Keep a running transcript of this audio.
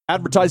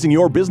Advertising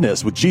your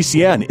business with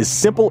GCN is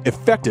simple,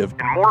 effective,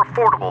 and more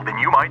affordable than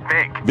you might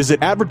think.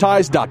 Visit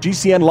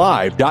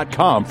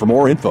advertise.gcnlive.com for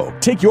more info.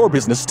 Take your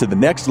business to the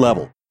next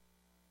level.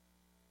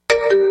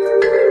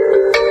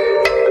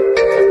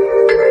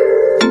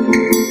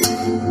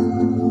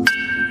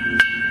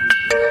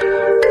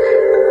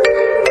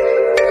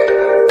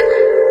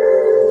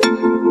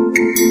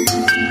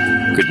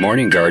 Good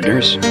morning,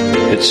 gardeners.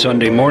 It's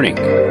Sunday morning.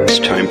 It's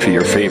time for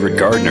your favorite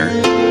gardener,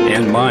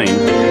 and mine,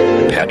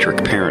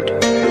 Patrick Parent.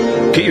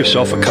 Get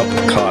yourself a cup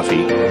of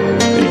coffee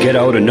and get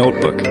out a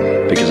notebook,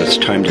 because it's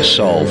time to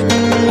solve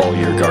all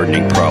your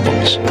gardening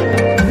problems.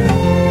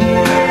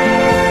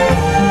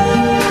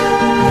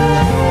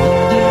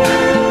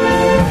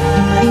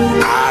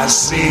 I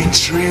see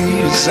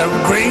trees of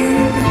green,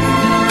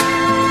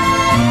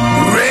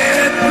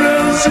 red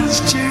roses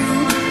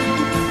too.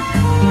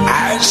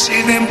 I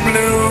see them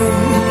bloom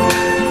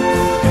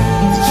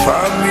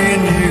for me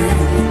and you,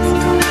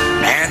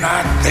 and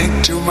I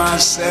think to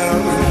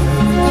myself,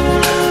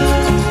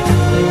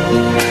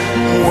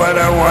 what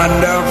a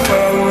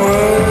wonderful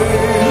world.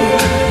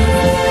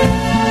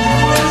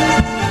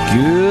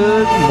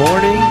 Good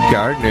morning,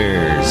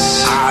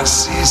 gardeners. I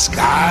see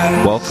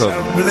skies Welcome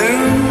of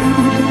blue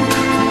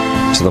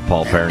to the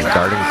Paul Parent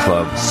Garden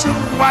Club. so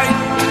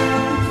white.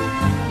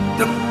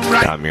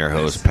 I'm your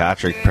host,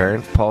 Patrick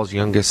Parent, Paul's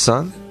youngest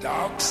son.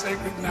 Dog say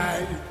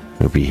goodnight.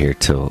 We'll be here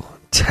till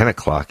 10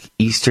 o'clock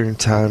Eastern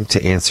Time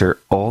to answer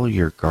all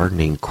your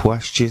gardening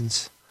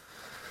questions.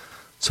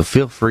 So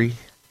feel free,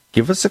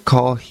 give us a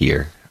call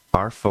here.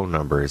 Our phone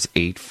number is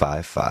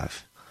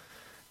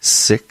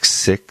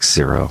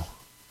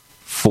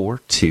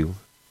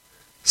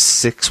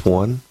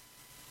 855-660-4261.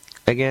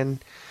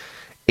 Again,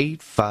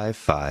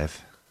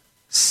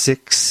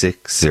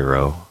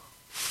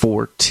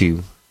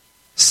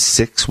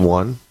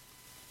 855-660-4261.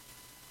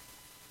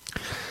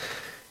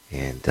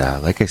 And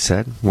like I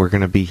said, we're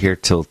going to be here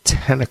till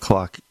 10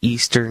 o'clock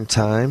Eastern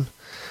Time.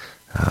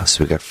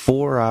 So we got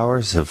 4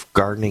 hours of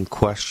gardening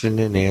question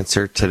and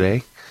answer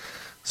today.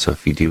 So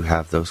if you do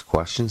have those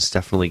questions,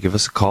 definitely give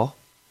us a call.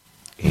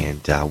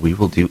 And we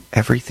will do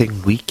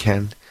everything we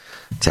can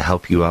to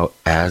help you out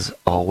as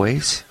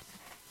always.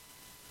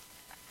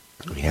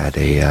 We had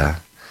a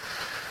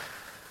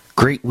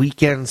great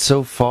weekend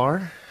so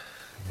far.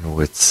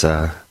 It's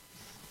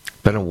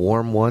been a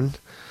warm one.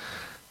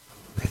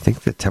 I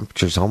think the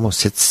temperatures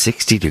almost hit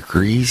 60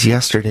 degrees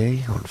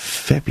yesterday on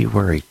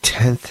February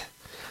 10th.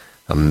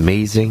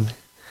 Amazing.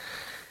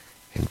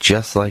 And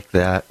just like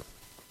that,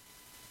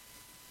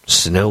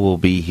 snow will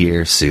be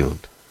here soon.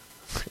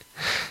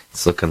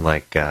 It's looking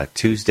like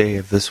Tuesday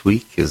of this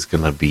week is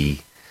going to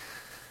be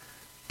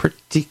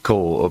pretty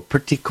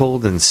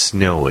cold and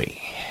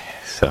snowy.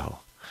 So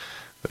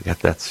we got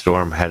that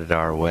storm headed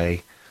our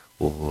way.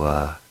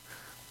 We'll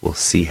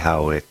see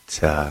how it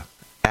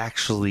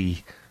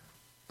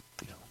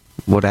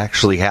what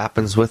actually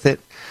happens with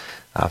it.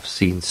 I've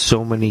seen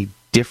so many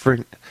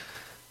different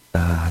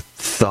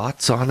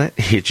thoughts on it.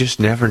 You just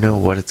never know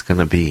what it's going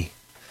to be.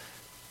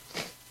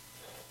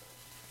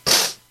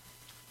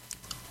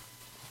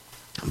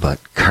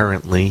 But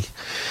currently,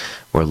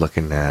 we're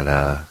looking at,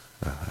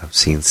 I've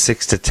seen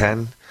 6 to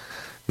 10,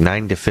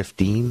 9 to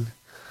 15,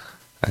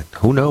 and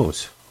who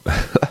knows?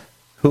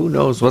 Who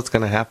knows what's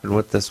going to happen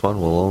with this one?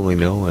 We'll only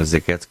know as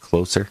it gets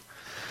closer.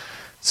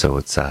 So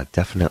it's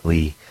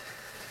definitely,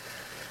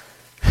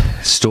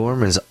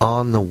 storm is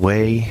on the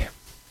way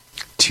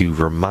to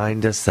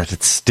remind us that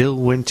it's still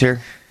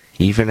winter,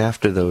 even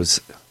after those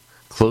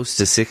close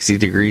to 60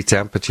 degree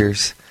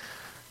temperatures.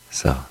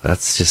 So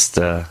that's just,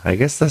 I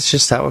guess that's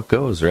just how it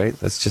goes, right?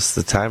 That's just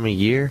the time of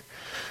year.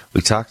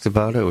 We talked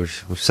about it. We've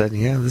said,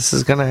 yeah, this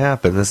is going to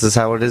happen. This is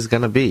how it is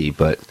going to be.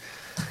 But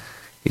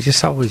you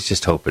just always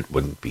just hope it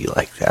wouldn't be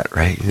like that,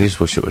 right? You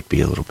just wish it would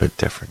be a little bit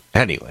different.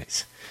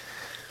 Anyways,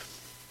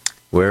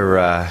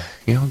 we're,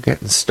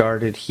 getting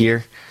started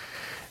here.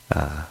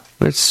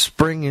 But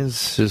spring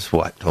is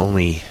what?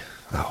 Only,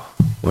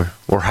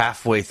 we're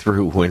halfway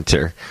through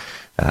winter.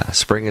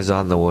 Spring is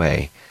on the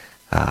way.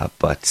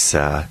 But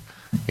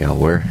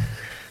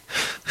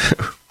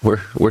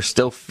we're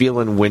still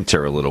feeling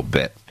winter a little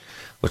bit,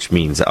 which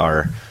means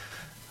our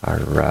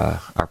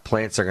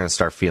plants are going to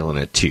start feeling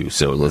it too.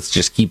 So let's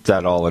just keep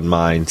that all in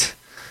mind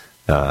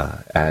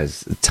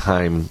as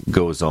time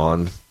goes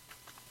on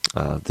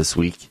this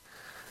week.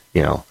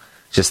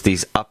 Just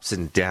these ups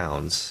and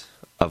downs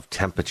of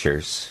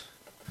temperatures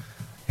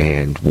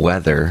and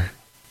weather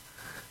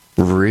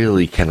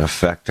really can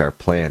affect our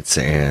plants.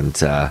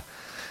 And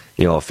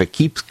if it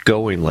keeps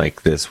going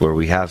like this, where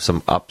we have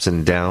some ups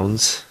and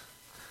downs,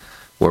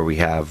 where we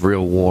have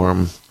real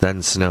warm,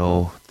 then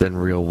snow, then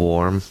real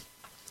warm,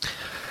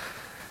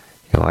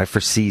 I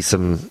foresee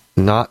some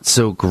not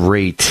so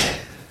great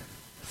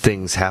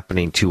things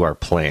happening to our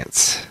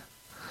plants.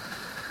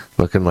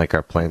 Looking like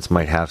our plants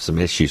might have some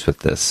issues with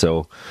this.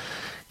 So,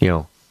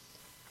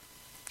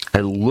 I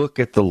look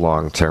at the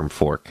long-term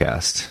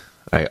forecast.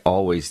 I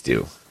always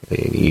do.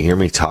 You hear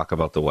me talk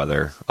about the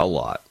weather a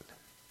lot.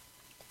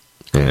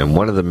 And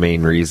one of the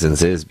main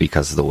reasons is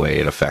because of the way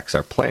it affects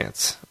our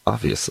plants,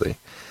 obviously.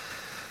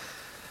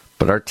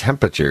 But our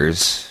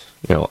temperatures,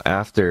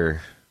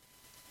 after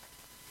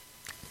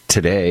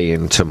today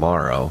and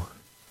tomorrow,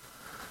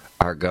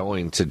 are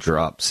going to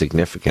drop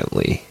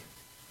significantly.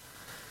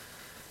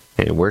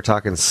 And we're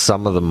talking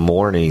some of the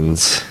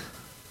mornings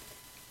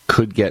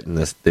could get in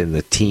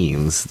the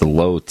teens, the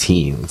low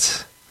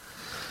teens.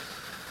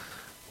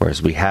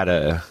 Whereas we had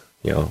a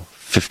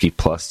 50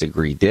 plus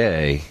degree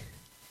day.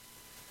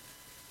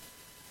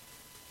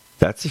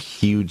 That's a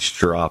huge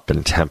drop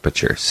in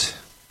temperatures.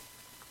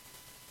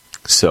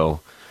 So,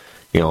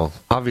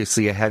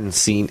 obviously I didn't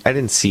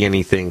see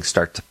anything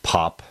start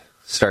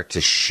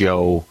to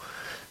show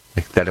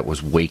that it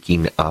was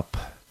waking up.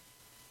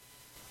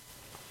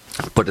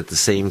 But at the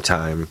same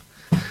time,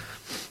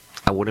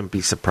 I wouldn't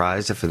be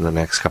surprised if in the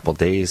next couple of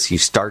days you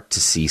start to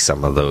see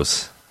some of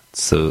those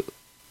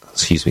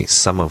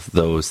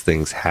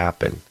things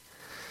happen.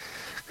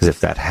 Because if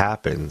that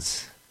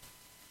happens,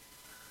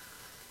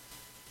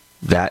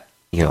 that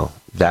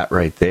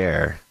right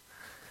there,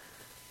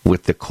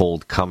 with the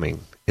cold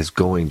coming, is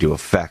going to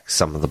affect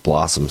some of the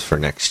blossoms for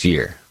next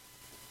year.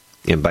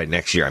 And by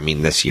next year, I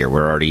mean this year.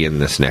 We're already in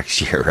this next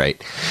year,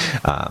 right?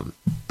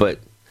 But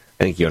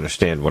I think you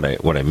understand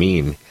what I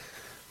mean.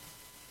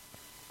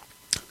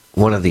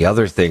 One of the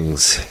other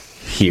things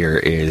here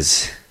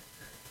is,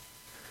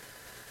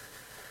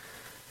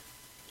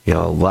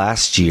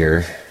 last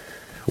year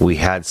we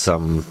had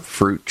some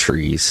fruit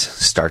trees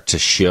start to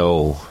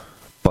show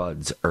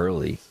buds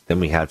early. Then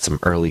we had some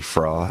early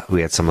frost.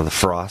 We had some of the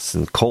frost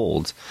and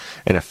cold,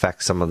 and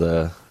affect some of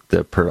the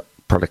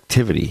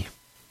productivity.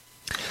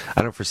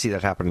 I don't foresee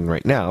that happening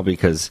right now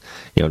because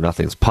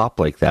nothing's popped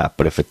like that.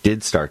 But if it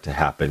did start to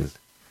happen,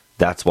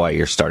 that's why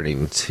you're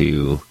seeing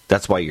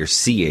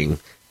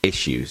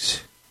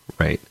issues,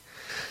 right?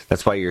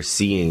 That's why you're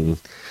seeing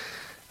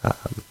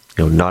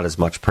not as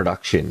much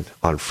production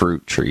on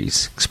fruit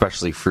trees,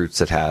 especially fruits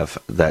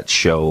that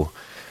show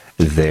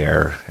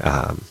their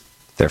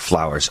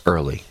flowers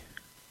early,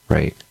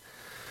 right?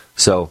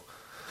 So,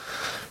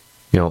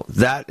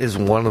 that is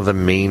one of the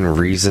main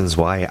reasons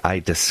why I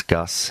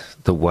discuss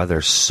the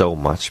weather so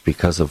much,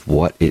 because of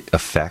what it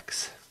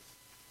affects.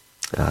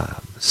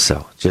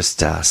 So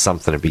just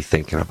something to be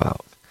thinking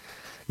about.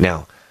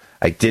 Now,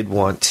 I did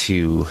want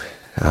to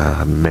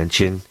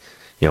mention,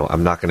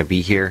 I'm not going to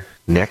be here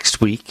next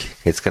week.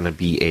 It's going to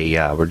be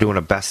we're doing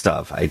a best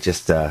of. I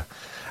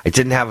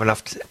didn't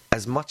have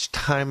as much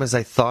time as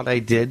I thought I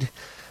did.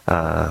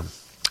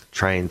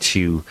 Trying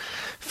to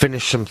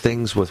finish some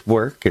things with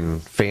work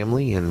and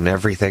family and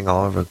everything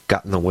all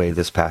got in the way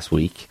this past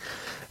week.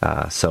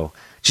 So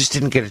just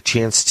didn't get a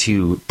chance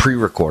to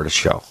pre-record a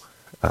show.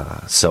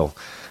 So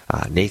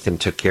Nathan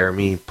took care of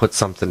me, put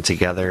something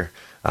together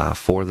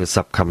for this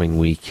upcoming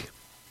week.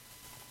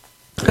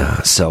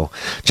 So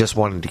just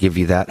wanted to give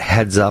you that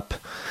heads up,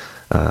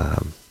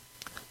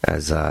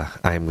 as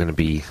I'm going to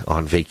be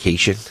on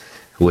vacation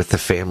with the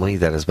family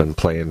that has been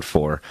planned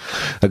for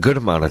a good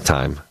amount of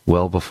time,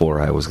 well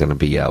before I was going to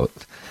be out.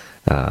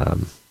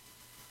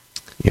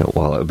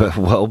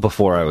 Well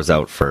before I was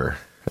out for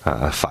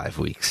 5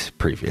 weeks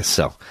previous.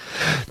 So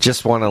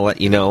just want to let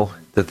you know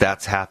that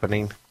that's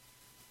happening.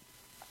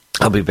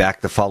 I'll be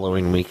back the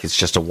following week. It's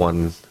just a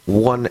one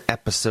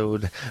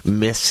episode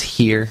miss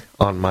here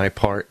on my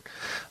part.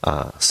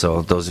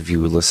 So those of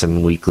you who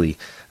listen weekly,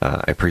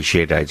 I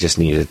appreciate it. I just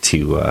needed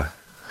to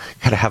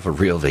gotta have a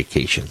real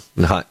vacation,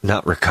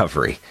 not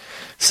recovery.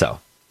 So,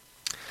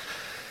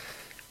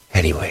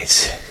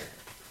 anyways,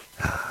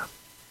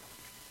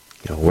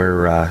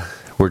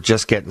 we're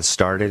just getting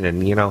started,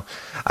 and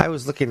I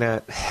was looking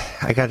at.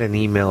 I got an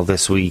email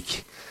this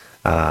week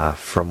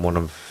from one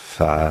of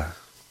the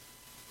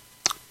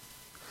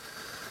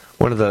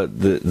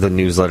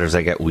newsletters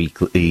I get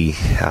weekly,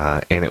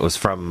 and it was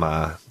from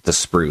the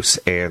Spruce.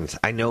 And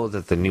I know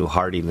that the new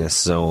hardiness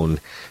zone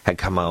had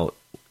come out,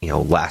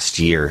 last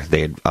year.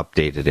 They had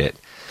updated it,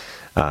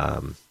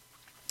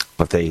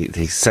 but they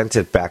sent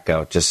it back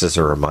out just as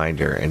a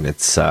reminder. And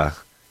it's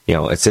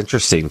it's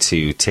interesting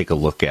to take a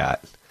look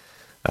at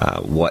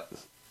what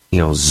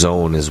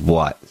zone is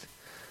what.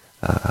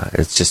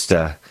 It's just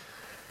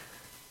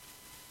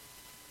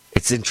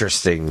it's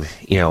interesting,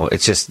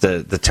 it's just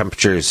the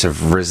temperatures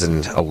have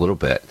risen a little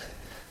bit,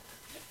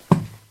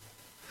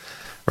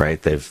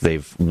 right?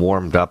 They've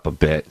warmed up a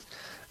bit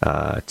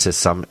to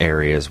some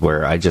areas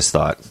where I just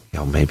thought,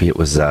 maybe it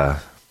was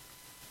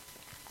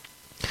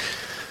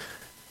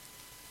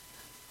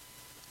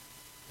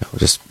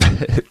just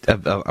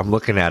I'm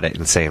looking at it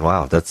and saying,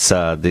 wow, that's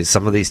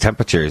some of these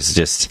temperatures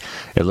just,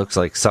 it looks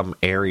like some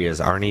areas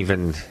aren't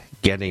even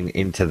getting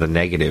into the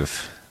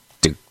negative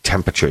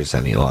temperatures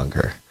any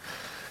longer.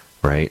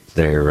 Right,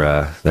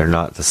 they're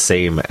not the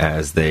same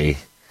as they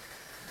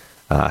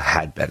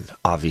had been,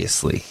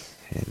 obviously,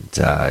 and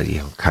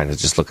kind of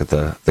just look at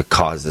the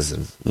causes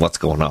and what's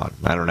going on.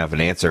 I don't have an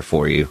answer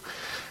for you,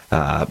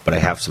 but I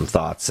have some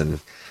thoughts,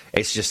 and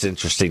it's just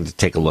interesting to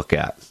take a look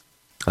at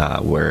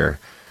where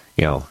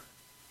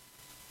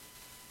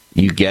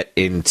you get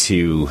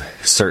into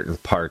certain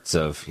parts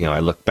of, I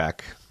look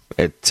back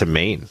to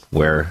Maine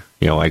where,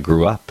 I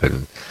grew up,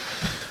 and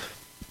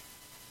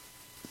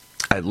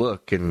I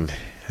look and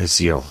there's,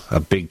 a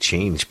big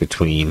change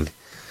between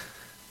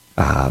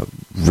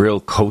real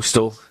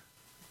coastal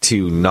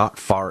to not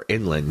far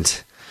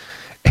inland.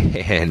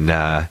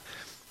 And,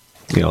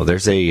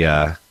 there's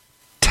a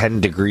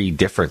 10-degree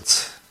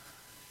difference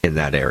in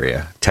that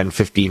area, 10,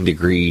 15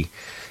 degree.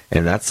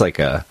 And that's like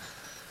I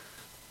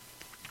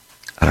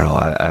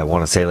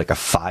want to say like a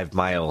 5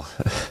 mile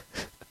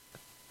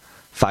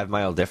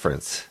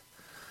difference.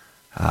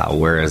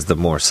 Whereas the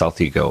more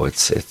south you go,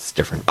 it's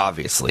different.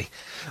 Obviously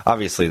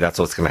that's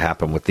what's going to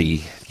happen with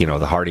the,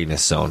 the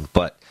hardiness zone.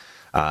 But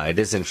it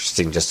is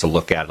interesting just to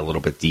look at a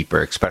little bit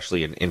deeper,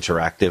 especially an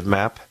interactive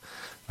map.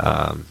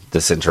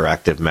 This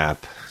interactive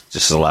map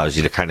just allows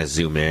you to kind of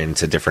zoom in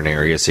to different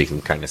areas so you can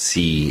kind of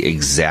see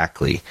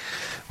exactly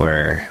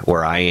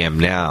where I am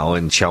now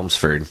in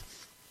Chelmsford.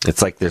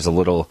 It's like there's a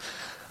little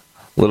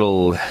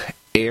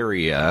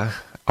area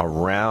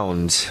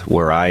around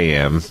where I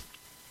am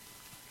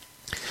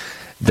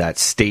that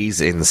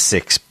stays in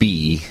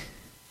 6B,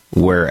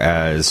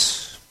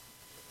 whereas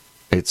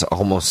it's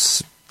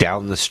almost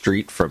down the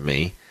street from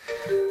me,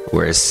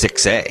 whereas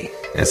 6A,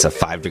 it's a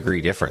 5-degree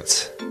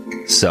difference.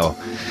 So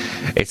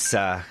it's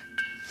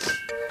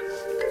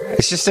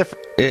just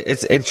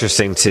it's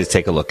interesting to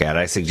take a look at.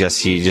 I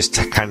suggest you just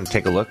kind of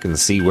take a look and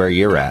see where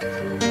you're at.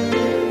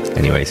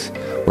 Anyways,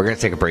 we're going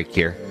to take a break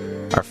here.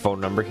 Our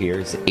phone number here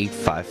is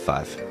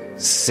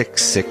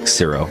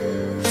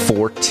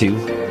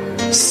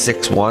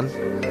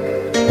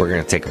 855-660-4261. We're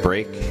going to take a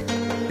break.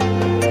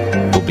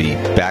 We'll be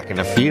back in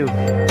a few.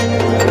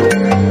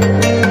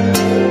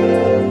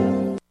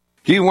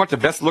 Do you want the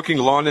best-looking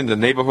lawn in the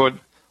neighborhood?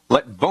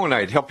 Let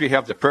Bonide help you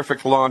have the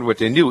perfect lawn with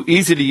the new,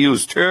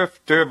 easy-to-use Turf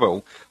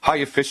Turbo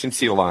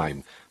high-efficiency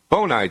line.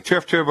 Bonide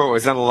Turf Turbo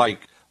is unlike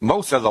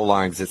most other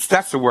lines. It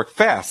starts to work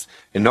fast,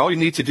 and all you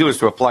need to do is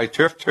to apply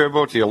Turf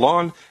Turbo to your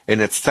lawn,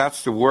 and it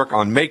starts to work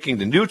on making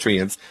the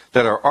nutrients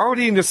that are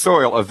already in the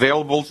soil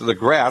available to the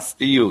grass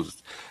to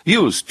use.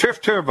 Use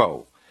Turf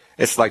Turbo.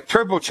 It's like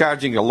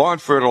turbocharging your lawn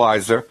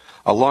fertilizer,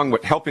 along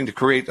with helping to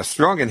create a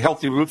strong and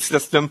healthy root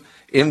system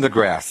in the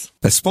grass.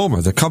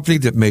 Espoma, the company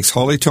that makes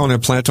Hollytone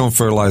and Plantone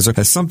fertilizer,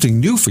 has something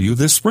new for you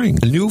this spring.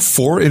 A new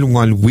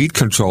 4-in-1 weed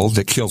control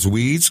that kills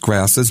weeds,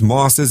 grasses,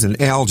 mosses, and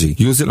algae.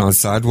 Use it on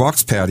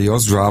sidewalks,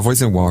 patios,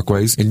 driveways, and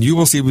walkways, and you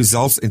will see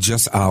results in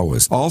just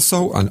hours.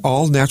 Also, an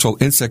all-natural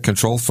insect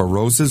control for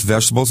roses,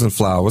 vegetables, and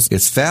flowers.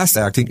 It's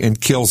fast-acting and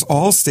kills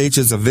all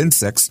stages of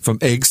insects from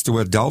eggs to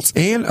adults,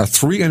 and a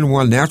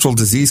 3-in-1 natural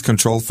disease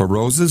control for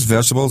roses,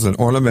 vegetables, and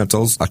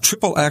ornamentals. A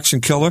triple action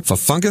killer for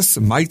fungus,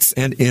 mites,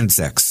 and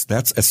insects.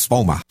 That's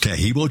Espoma.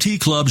 Tahibo Tea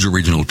Club's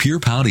original Pure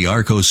Pau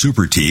d'Arco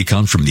Super Tea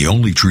comes from the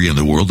only tree in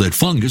the world that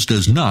fungus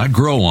does not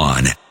grow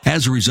on.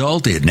 As a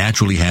result, it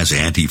naturally has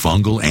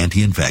antifungal,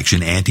 anti-infection,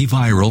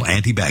 antiviral,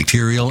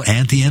 antibacterial,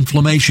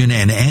 anti-inflammation,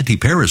 and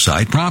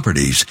anti-parasite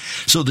properties.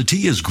 So the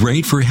tea is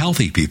great for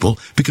healthy people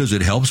because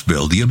it helps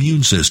build the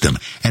immune system,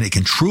 and it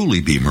can truly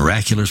be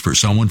miraculous for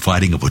someone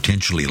fighting a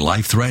potentially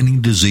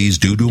life-threatening disease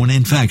due to an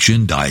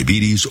infection,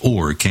 diabetes,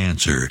 or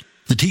cancer.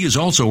 The tea is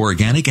also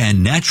organic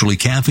and naturally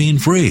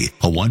caffeine-free.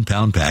 A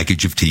 1-pound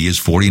package of tea is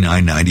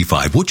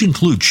 $49.95, which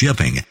includes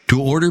shipping.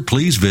 To order,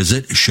 please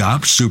visit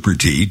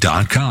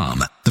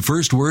shopsupertea.com. The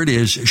first word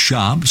is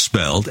shop,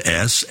 spelled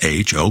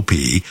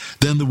S-H-O-P,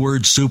 then the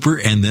word super,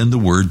 and then the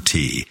word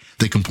tea.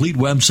 The complete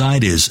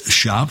website is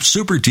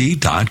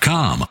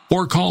shopsupertea.com,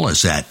 or call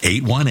us at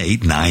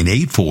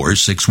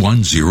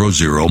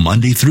 818-984-6100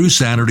 Monday through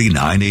Saturday,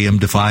 9 a.m.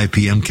 to 5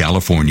 p.m.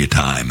 California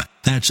time.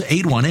 That's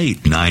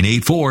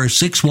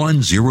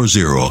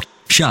 818-984-6100.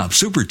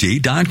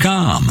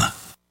 shopsupertea.com.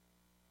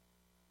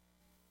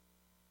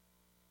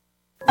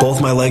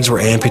 Both my legs were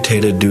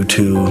amputated due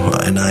to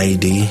an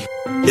IED.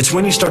 It's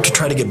when you start to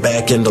try to get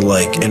back into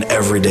like an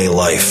everyday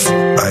life.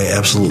 I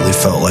absolutely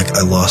felt like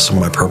I lost some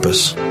of my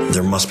purpose.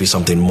 There must be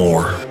something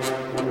more.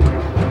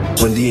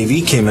 When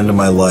DAV came into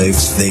my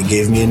life, they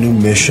gave me a new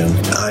mission.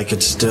 I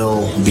could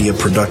still be a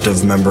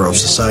productive member of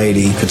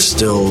society, could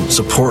still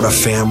support a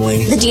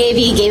family. The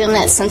DAV gave him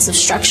that sense of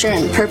structure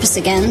and purpose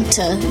again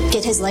to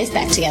get his life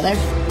back together.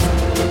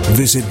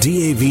 Visit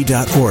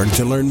DAV.org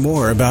to learn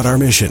more about our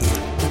mission.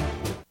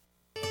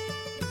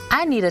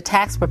 I need a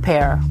tax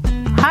preparer.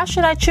 How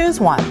should I choose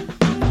one?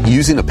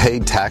 Using a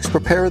paid tax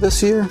preparer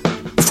this year?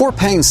 Before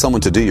paying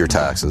someone to do your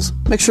taxes,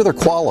 make sure they're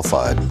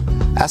qualified.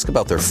 Ask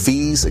about their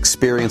fees,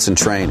 experience, and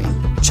training.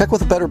 Check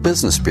with the Better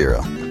Business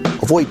Bureau.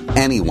 Avoid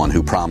anyone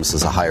who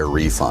promises a higher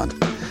refund.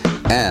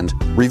 And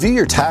review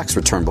your tax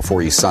return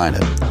before you sign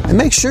it. And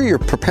make sure your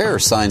preparer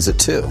signs it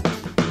too.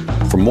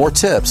 For more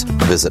tips,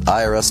 visit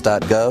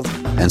irs.gov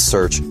and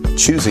search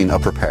Choosing a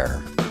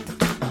Preparer.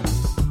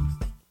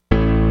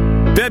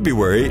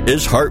 February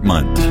is Heart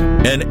Month,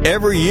 and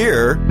every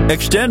year,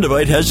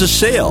 Extendivite has a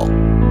sale.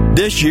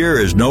 This year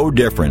is no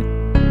different.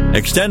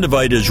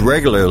 Extendivite is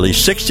regularly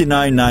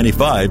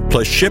 $69.95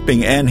 plus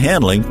shipping and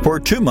handling for a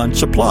 2-month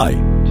supply.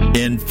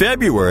 In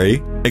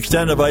February,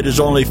 Extendivite is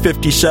only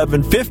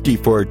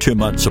 $57.50 for a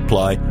 2-month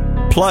supply,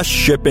 plus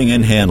shipping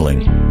and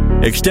handling.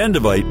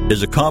 Extendivite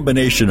is a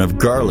combination of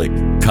garlic,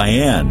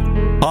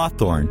 cayenne,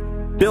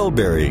 hawthorn,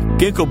 bilberry,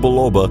 ginkgo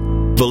biloba,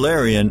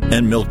 valerian,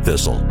 and milk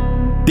thistle.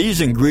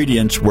 These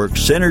ingredients work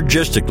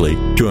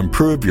synergistically to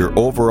improve your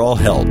overall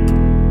health.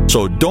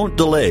 So don't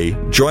delay.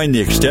 Join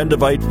the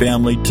Extendivite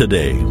family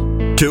today.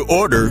 To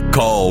order,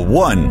 call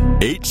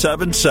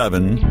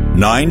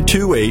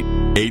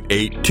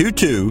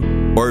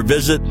 1-877-928-8822 or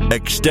visit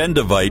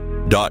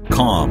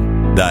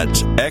extendivite.com.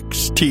 That's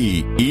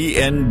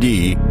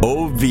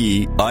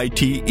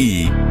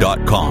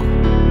XTENDOVITE.com.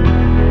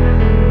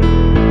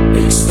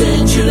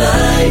 Extend your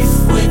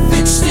life with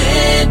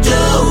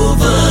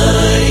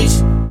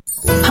Extendovite.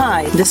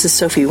 Hi, this is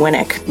Sophie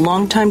Winnick,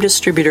 longtime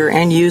distributor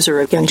and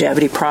user of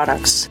Youngevity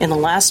products. In the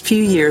last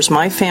few years,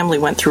 my family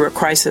went through a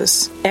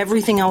crisis.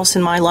 Everything else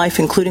in my life,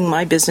 including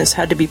my business,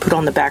 had to be put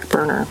on the back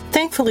burner.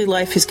 Thankfully,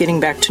 life is getting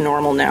back to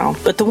normal now,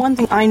 but the one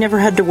thing I never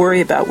had to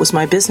worry about was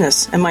my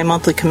business and my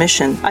monthly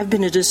commission. I've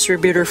been a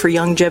distributor for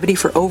Youngevity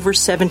for over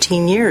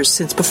 17 years,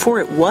 since before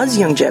it was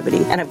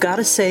Youngevity, and I've got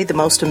to say the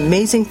most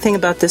amazing thing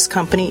about this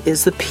company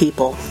is the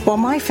people. While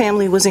my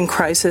family was in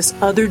crisis,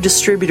 other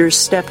distributors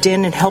stepped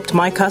in and helped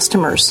my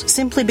customers,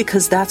 simply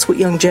because that's what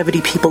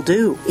Youngevity people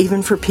do,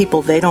 even for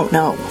people they don't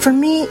know. For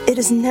me, it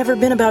has never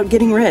been about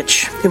getting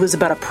rich. It was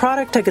about a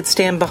product I could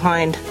stand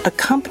behind, a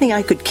company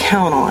I could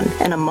count on,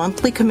 and a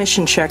monthly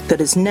commission check that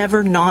has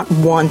never not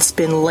once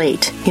been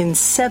late in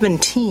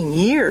 17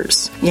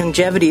 years.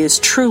 Youngevity is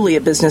truly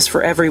a business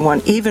for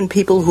everyone, even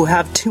people who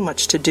have too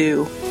much to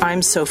do.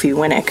 I'm Sophie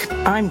Winnick.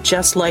 I'm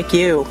just like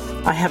you.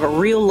 I have a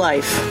real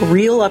life,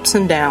 real ups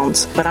and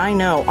downs, but I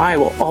know I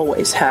will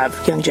always have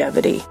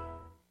Youngevity.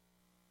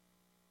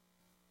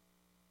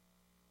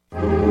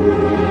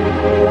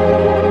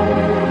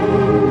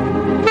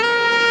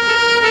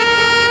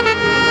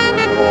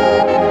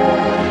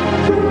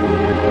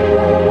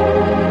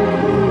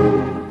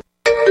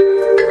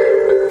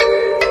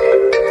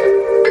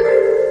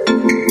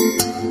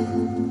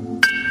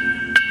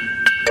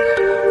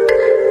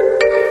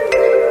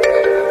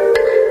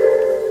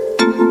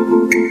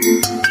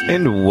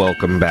 And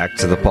welcome back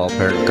to the Paul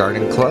Parent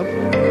Garden Club.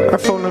 Our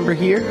phone number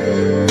here,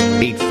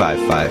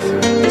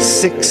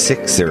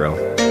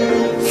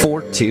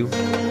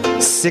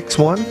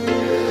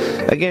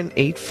 855-660-4261. Again,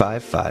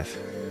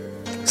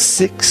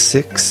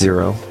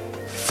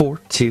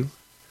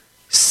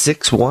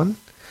 855-660-4261.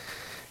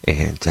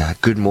 And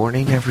good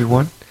morning,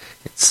 everyone.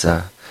 It's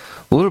a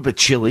little bit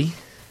chilly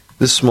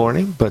this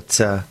morning,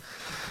 but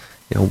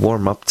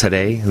warm up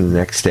today and the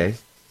next day.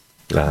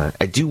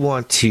 I do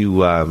want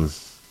to...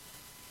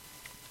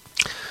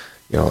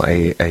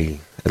 I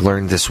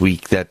learned this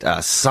week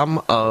that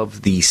some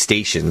of the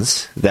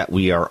stations that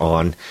we are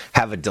on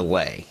have a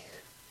delay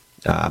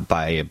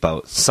by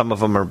about, some of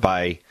them are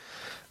by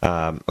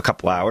a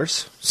couple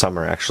hours, some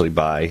are actually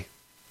by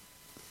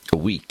a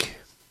week.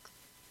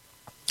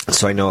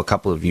 So I know a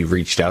couple of you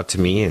reached out to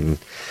me and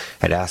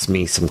had asked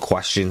me some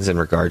questions in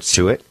regards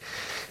to it,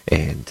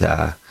 and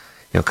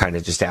kind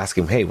of just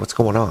asking, hey, what's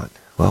going on?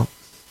 Well,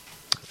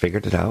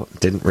 figured it out,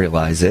 didn't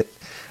realize it.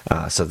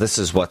 So this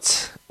is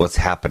what's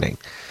happening.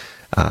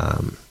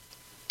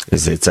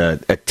 It's a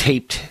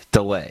taped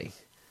delay.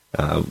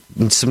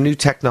 Some new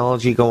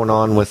technology going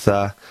on with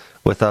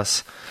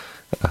us.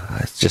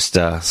 It's just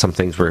some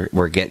things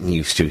we're getting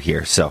used to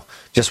here. So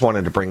just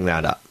wanted to bring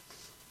that up.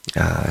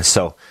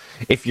 So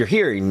if you're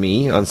hearing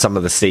me on some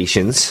of the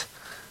stations,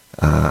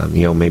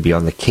 maybe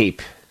on the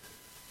Cape,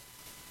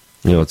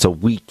 it's a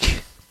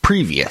week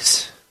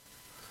previous.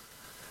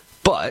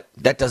 But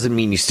that doesn't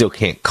mean you still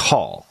can't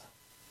call.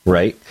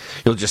 Right?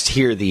 You'll just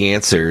hear the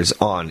answers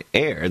on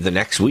air the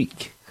next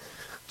week.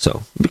 So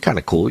it'd be kind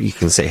of cool. You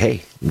can say,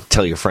 hey,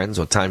 tell your friends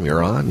what time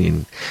you're on,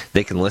 and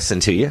they can listen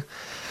to you.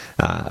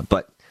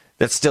 But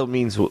that still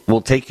means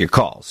we'll take your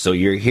call. So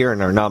you're hearing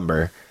our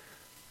number.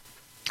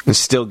 And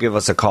still give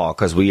us a call,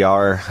 because we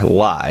are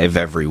live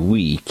every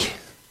week.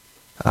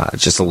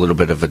 Just a little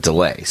bit of a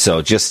delay.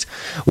 So just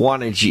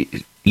wanted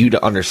you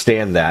to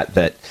understand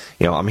that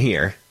I'm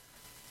here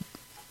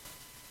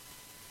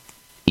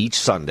each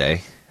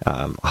Sunday.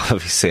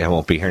 Obviously, I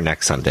won't be here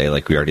next Sunday,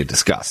 like we already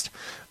discussed.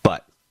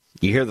 But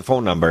you hear the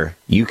phone number,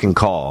 you can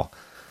call.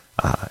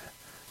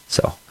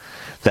 So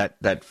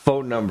that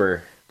phone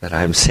number that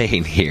I'm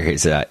saying here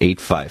is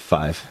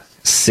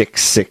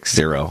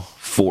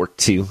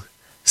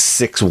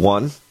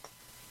 855-660-4261.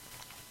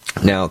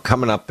 Now,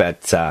 coming up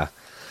at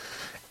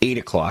 8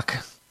 o'clock,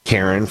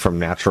 Karen from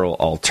Natural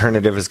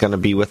Alternative is going to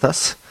be with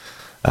us.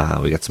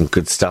 We got some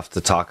good stuff to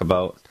talk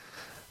about.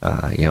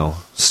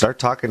 Start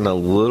talking a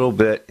little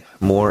bit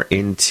more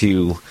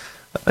into,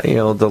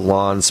 the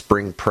lawn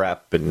spring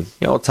prep, and,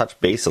 touch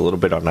base a little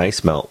bit on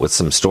ice melt with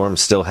some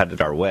storms still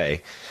headed our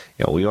way.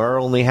 We are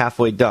only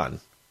halfway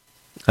done.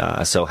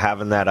 So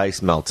having that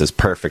ice melt is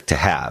perfect to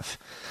have.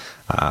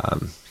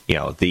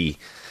 The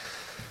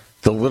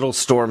little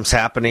storms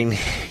happening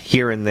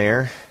here and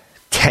there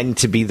tend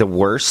to be the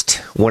worst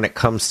when it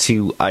comes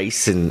to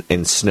ice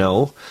and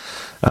snow.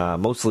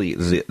 Mostly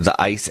the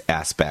ice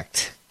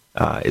aspect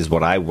is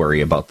what I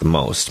worry about the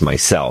most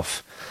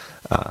myself.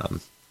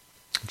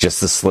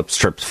 Just the slips,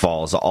 trips,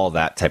 falls, all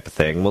that type of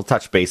thing. We'll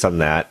touch base on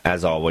that,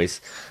 as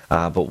always.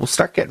 But we'll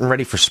start getting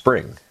ready for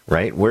spring,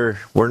 right? We're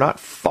not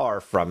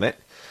far from it.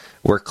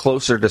 We're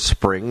closer to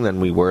spring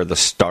than we were the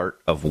start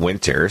of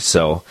winter.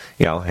 So,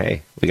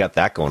 hey, we got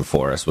that going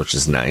for us, which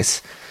is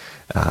nice.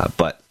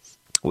 But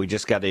we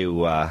just got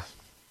to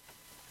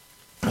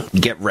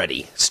get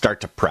ready,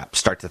 start to prep,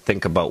 start to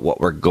think about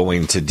what we're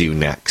going to do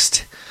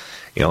next.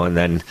 And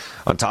then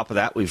on top of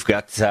that, we've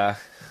got a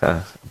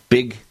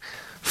big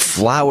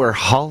flower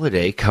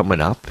holiday coming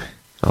up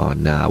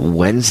on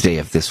Wednesday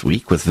of this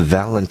week with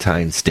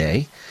Valentine's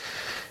Day.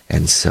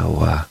 And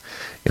so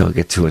you'll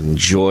get to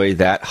enjoy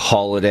that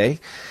holiday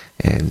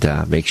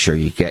and make sure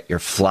you get your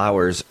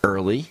flowers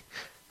early.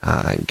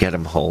 Get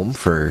them home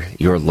for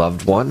your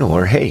loved one,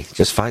 or hey,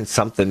 just find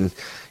something,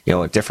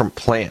 a different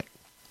plant,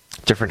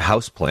 different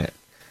house plant,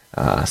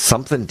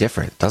 something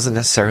different. Doesn't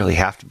necessarily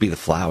have to be the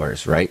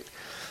flowers, right?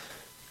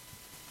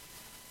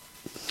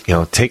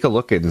 Take a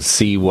look and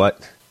see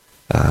what,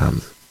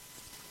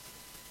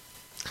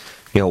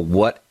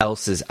 what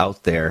else is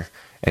out there,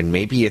 and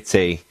maybe it's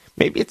a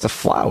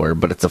flower,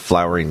 but it's a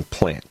flowering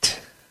plant,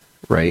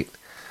 right?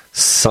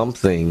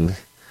 Something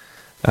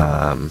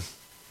a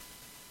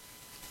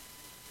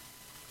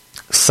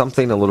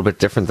little bit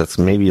different that's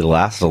maybe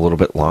lasts a little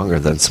bit longer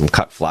than some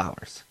cut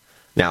flowers.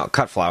 Now,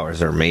 cut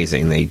flowers are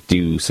amazing. They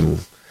do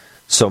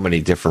so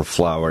many different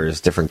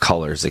flowers, different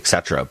colors,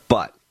 etc.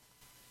 But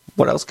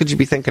what else could you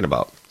be thinking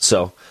about?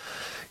 So,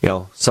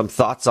 some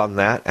thoughts on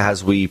that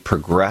as we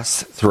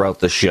progress throughout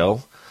the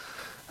show.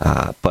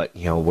 But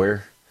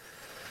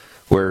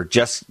we're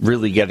just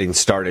really getting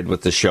started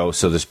with the show,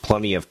 so there's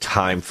plenty of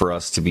time for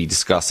us to be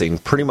discussing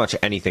pretty much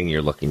anything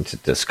you're looking to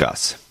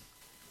discuss.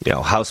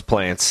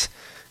 Houseplants,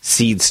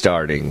 seed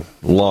starting,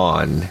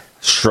 lawn,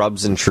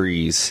 shrubs and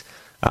trees.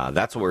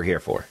 That's what we're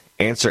here for.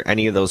 Answer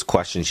any of those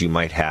questions you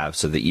might have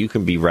so that you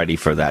can be ready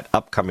for that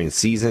upcoming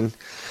season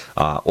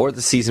or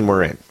the season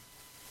we're in.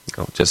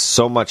 Just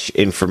so much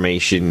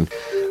information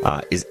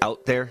is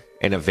out there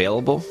and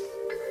available.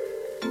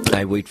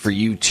 I wait for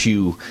you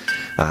to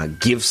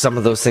give some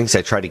of those things.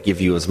 I try to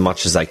give you as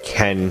much as I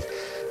can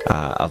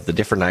of the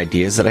different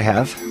ideas that I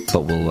have,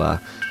 but we'll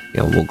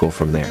go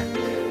from there.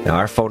 Now,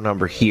 our phone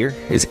number here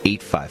is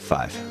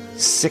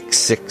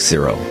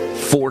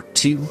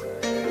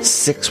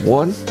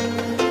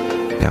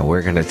 855-660-4261. Now,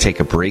 we're going to take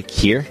a break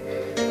here.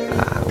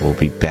 We'll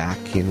be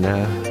back in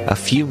a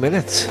few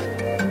minutes.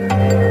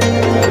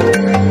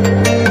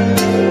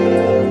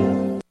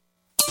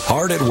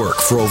 Hard at work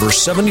for over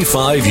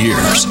 75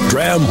 years,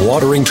 Dram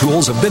watering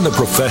tools have been the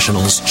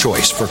professional's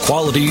choice for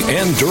quality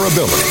and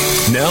durability.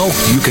 Now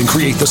you can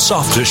create the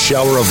softest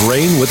shower of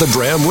rain with a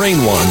Dram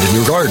rain wand in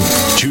your garden.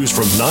 Choose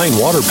from 9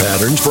 water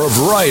patterns for a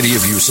variety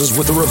of uses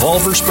with the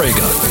revolver spray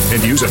gun,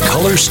 and use a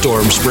color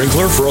storm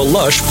sprinkler for a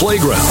lush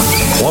playground.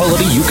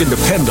 Quality you can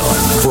depend on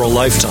for a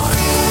lifetime.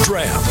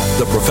 Dram,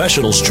 the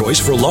professional's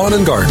choice for lawn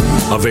and garden.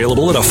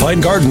 Available at a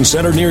fine garden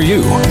center near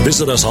you.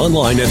 Visit us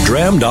online at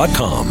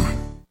dram.com.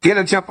 Get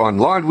a jump on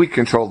lawn weed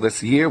control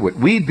this year with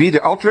Weed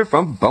Beater Ultra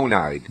from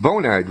Bonide.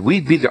 Bonide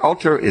Weed Beater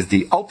Ultra is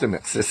the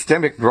ultimate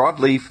systemic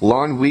broadleaf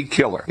lawn weed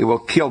killer. It will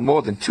kill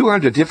more than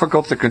 200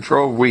 difficult to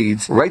control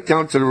weeds right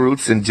down to the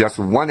roots in just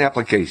one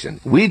application.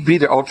 Weed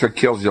Beater Ultra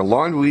kills your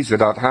lawn weeds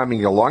without harming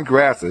your lawn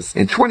grasses.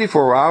 In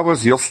 24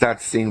 hours, you'll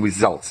start seeing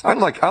results.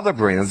 Unlike other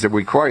brands that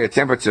require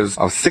temperatures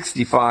of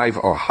 65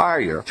 or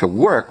higher to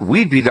work,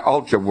 Weed Beater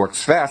Ultra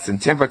works fast in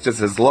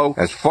temperatures as low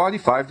as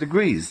 45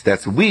 degrees.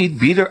 That's Weed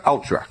Beater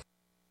Ultra.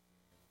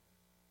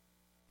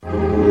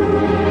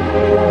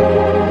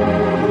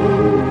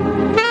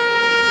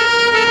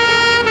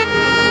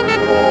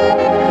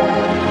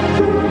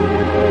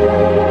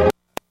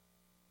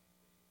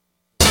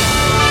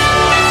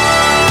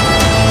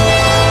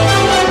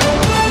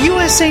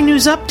 USA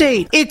News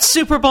Update. It's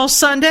Super Bowl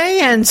Sunday,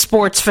 and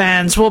sports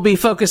fans will be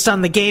focused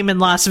on the game in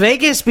Las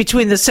Vegas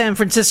between the San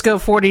Francisco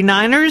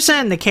 49ers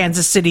and the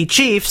Kansas City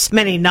Chiefs.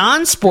 Many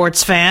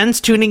non-sports fans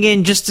tuning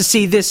in just to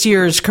see this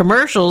year's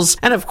commercials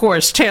and, of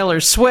course, Taylor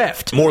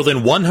Swift. More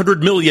than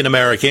 100 million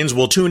Americans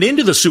will tune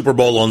into the Super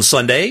Bowl on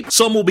Sunday.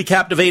 Some will be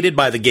captivated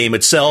by the game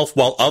itself,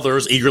 while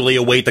others eagerly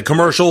await the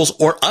commercials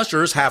or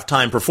Usher's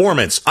halftime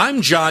performance.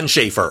 I'm John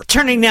Schaefer.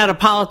 Turning now to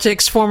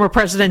politics, former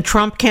President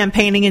Trump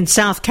campaigning in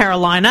South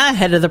Carolina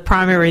ahead of the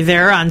primary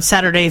there on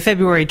Saturday,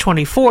 February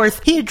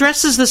 24th. He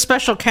addresses the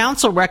special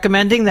counsel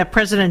recommending that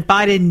President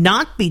Biden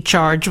not be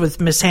charged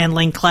with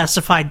mishandling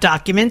classified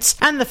documents,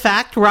 and the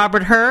fact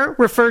Robert Hur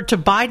referred to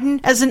Biden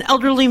as an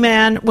elderly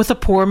man with a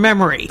poor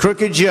memory.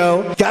 Crooked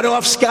Joe got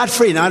off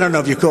scot-free. Now, I don't know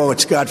if you call it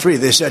scot-free.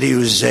 They said he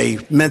was a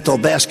mental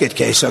basket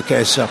case.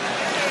 Okay, so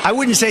I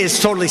wouldn't say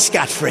it's totally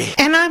scot-free.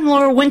 And I'm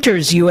Laura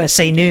Winters,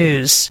 USA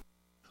News.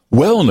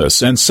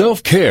 Wellness and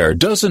self-care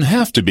doesn't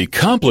have to be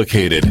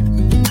complicated.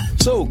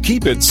 So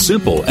keep it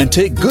simple and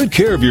take good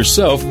care of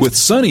yourself with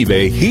Sunny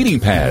Bay heating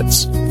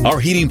pads. Our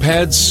heating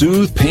pads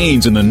soothe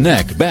pains in the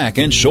neck, back,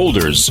 and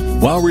shoulders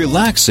while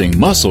relaxing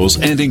muscles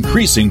and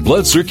increasing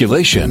blood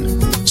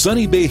circulation.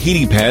 Sunny Bay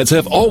heating pads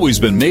have always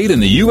been made in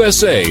the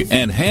USA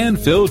and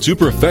hand-filled to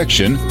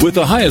perfection with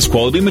the highest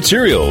quality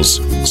materials.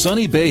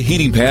 Sunny Bay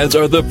heating pads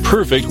are the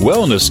perfect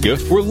wellness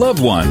gift for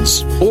loved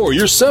ones or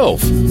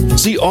yourself.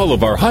 See all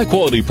of our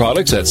high-quality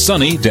products at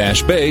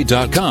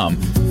sunny-bay.com,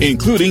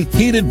 including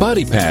heated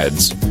body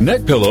pads,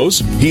 neck pillows,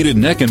 heated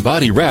neck and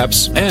body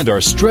wraps, and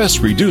our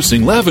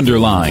stress-reducing lavender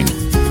line.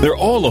 They're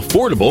all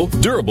affordable,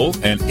 durable,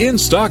 and in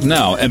stock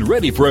now and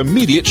ready for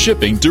immediate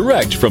shipping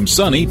direct from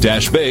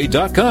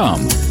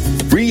sunny-bay.com.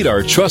 Read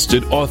our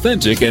trusted,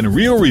 authentic, and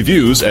real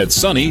reviews at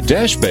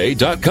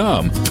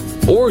sunny-bay.com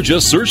or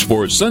just search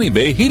for Sunny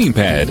Bay Heating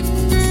Pad.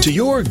 To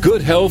your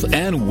good health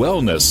and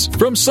wellness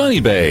from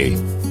Sunny Bay.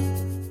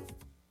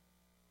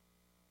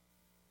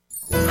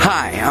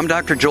 Hi, I'm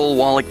Dr. Joel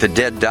Wallach, the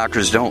Dead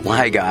Doctors Don't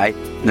Lie guy.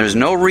 And there's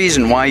no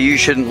reason why you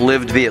shouldn't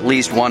live to be at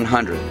least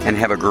 100 and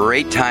have a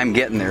great time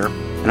getting there.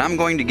 And I'm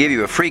going to give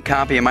you a free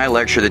copy of my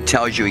lecture that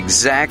tells you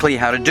exactly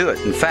how to do it.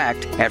 In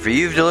fact, after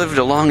you've lived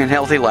a long and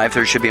healthy life,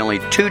 there should be only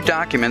 2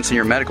 documents in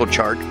your medical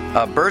chart,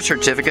 a birth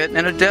certificate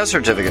and a death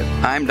certificate.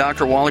 I'm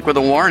Dr. Wallach with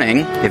a warning.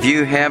 If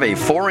you have a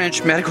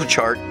 4-inch medical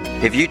chart,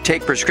 if you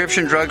take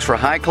prescription drugs for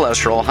high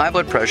cholesterol, high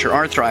blood pressure,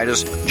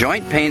 arthritis,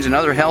 joint pains, and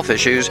other health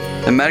issues,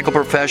 the medical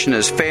profession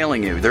is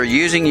failing you. They're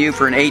using you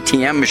for an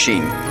ATM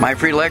machine. My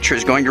free lecture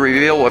is going to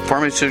reveal what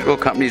pharmaceutical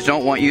companies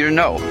don't want you to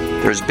know.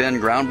 There's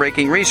been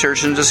groundbreaking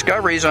research and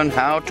discoveries on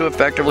how to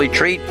effectively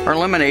treat or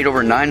eliminate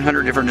over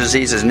 900 different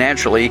diseases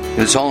naturally.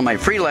 It's all in my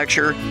free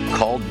lecture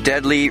called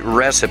Deadly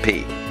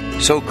Recipe.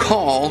 So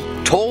call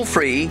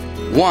toll-free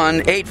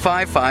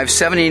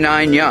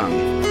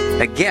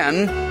 1-855-79-YOUNG.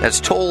 Again,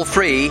 that's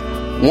toll-free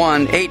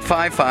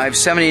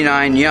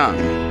 1-855-79-YOUNG.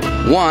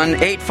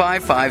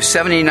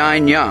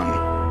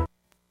 1-855-79-YOUNG.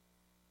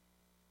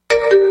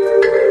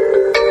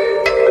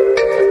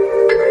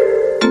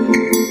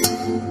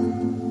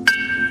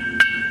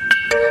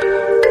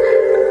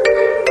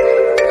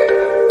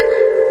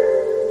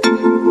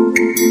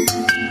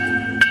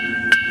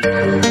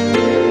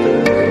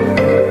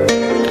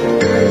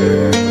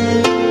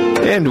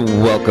 And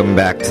welcome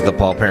back to the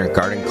Paul Parent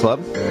Garden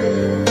Club.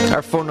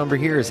 Our phone number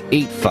here is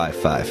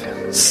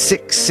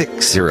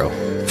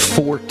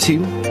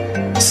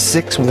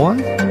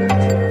 855-660-4261.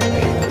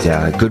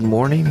 And good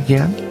morning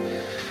again.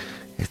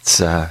 It's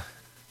a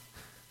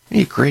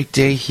great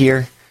day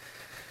here.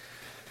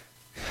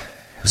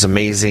 It was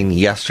amazing.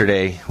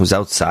 Yesterday, I was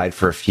outside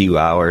for a few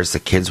hours. The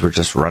kids were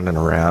just running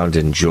around,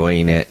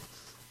 enjoying it,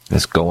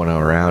 just going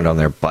around on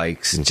their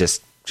bikes and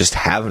just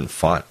having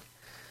fun.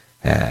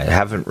 I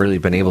haven't really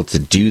been able to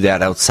do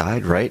that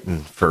outside, right,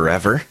 in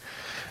forever.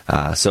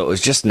 So it was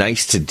just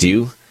nice to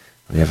do.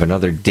 We have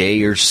another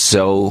day or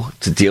so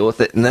to deal with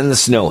it, and then the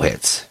snow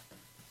hits.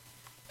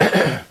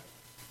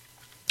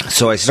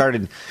 So I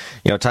started,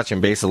 touching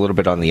base a little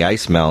bit on the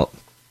ice melt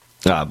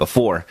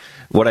before.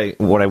 What I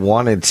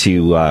wanted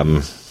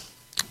to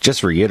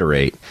just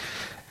reiterate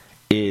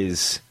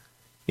is,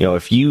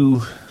 if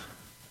you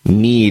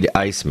need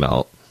ice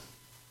melt,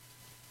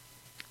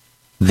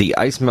 the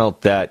ice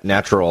melt that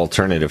Natural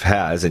Alternative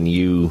has, and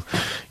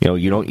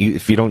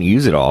if you don't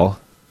use it all,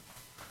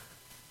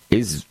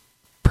 is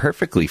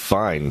perfectly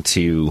fine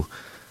to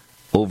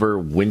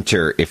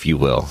overwinter, if you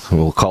will.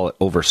 We'll call it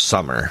over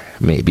summer,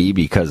 maybe,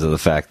 because of the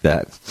fact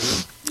that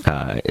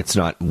it's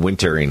not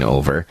wintering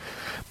over.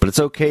 But it's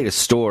okay to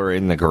store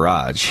in the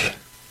garage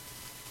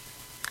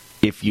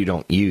if you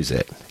don't use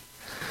it.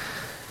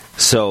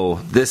 So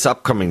this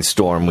upcoming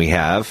storm we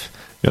have,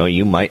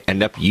 you might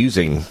end up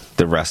using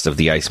the rest of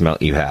the ice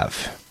melt you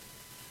have.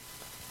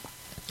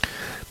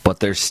 But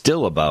there's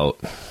still about,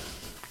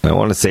 I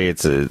want to say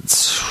it's a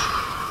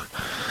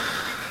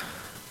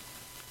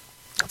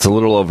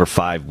little over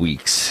 5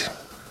 weeks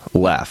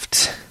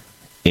left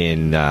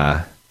in,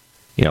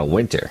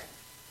 winter.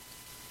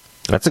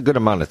 That's a good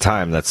amount of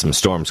time that some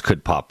storms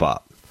could pop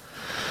up.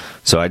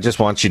 So I just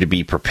want you to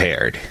be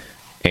prepared.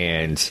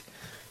 And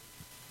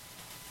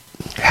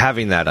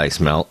having that ice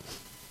melt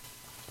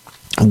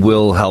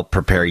will help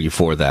prepare you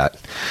for that.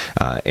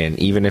 And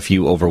even if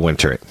you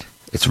overwinter it,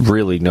 it's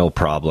really no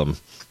problem.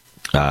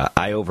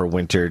 I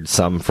overwintered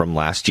some from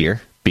last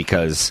year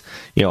because,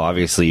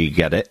 obviously you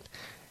get it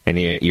and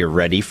you're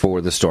ready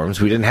for the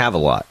storms. We didn't have a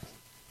lot.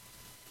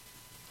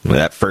 With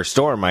that first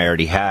storm, I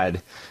already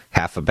had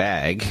half a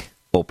bag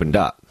opened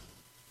up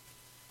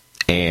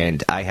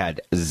and I had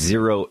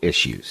 0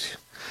 issues.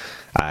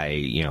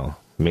 I,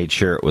 made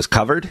sure it was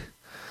covered,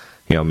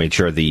 made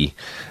sure the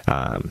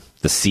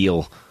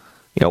seal,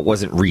 it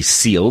wasn't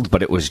resealed,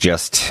 but it was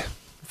just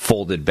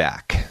folded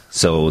back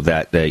so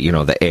that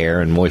the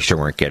air and moisture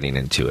weren't getting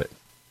into it.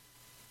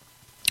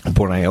 But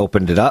when I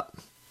opened it up,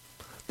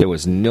 there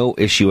was no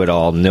issue at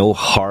all, no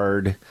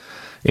hard,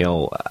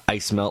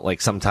 ice melt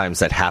like sometimes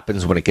that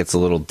happens when it gets a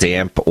little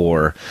damp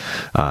or,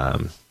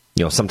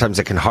 sometimes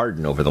it can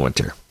harden over the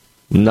winter.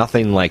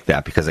 Nothing like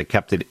that, because I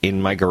kept it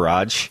in my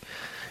garage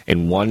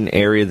in one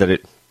area that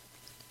it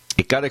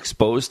got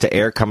exposed to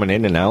air coming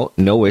in and out.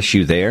 No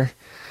issue there.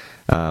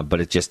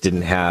 But it just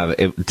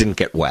didn't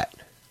get wet.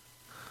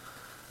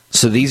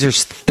 So these are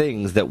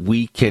things that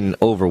we can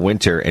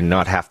overwinter and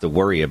not have to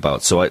worry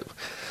about. So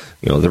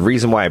the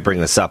reason why I bring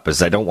this up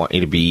is I don't want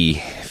you to be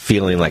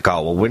feeling like,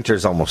 oh, well,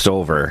 winter's almost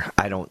over.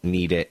 I don't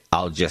need it.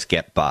 I'll just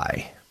get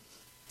by.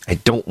 I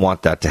don't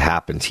want that to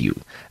happen to you.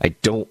 I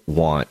don't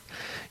want,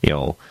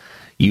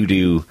 you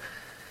to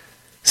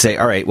say,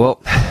 all right,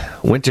 well,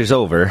 winter's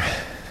over.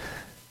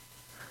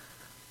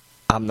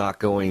 I'm not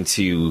going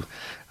to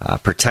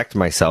protect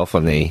myself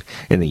in the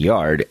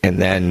yard, and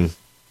then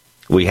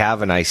we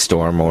have an ice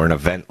storm or an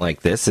event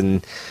like this,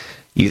 and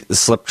you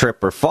slip,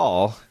 trip, or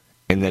fall,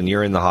 and then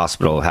you're in the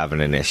hospital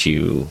having an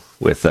issue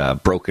with a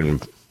broken,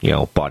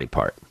 body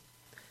part.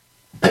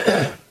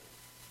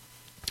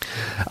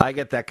 I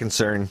get that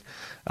concern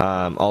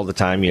all the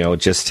time,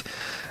 just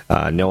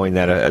knowing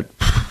that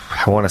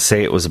I want to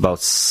say it was about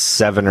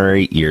 7 or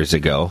 8 years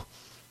ago.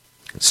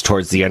 It's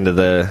towards the end of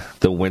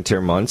the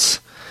winter months,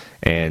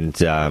 and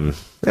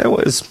it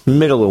was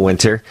middle of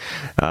winter.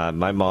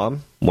 My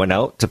mom went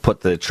out to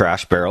put the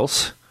trash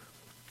barrels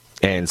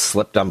and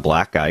slipped on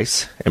black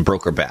ice and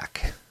broke her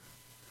back.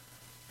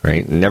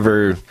 Right?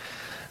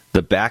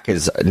 The back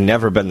has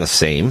never been the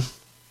same,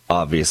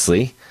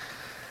 obviously.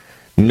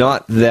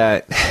 Not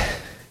that,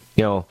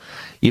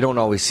 you don't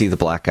always see the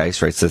black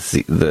ice, right? So that's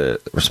the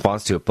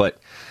response to it. But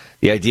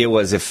the idea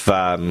was if,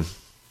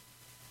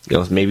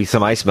 maybe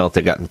some ice melt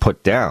had gotten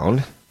put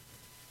down,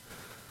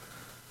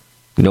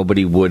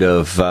 nobody would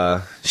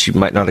have, she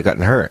might not have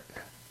gotten hurt.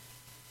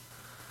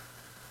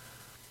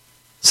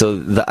 So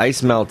the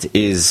ice melt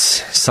is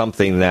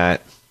something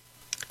that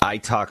I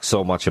talk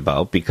so much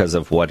about because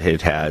of what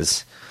it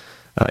has,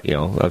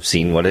 I've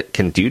seen what it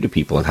can do to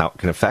people and how it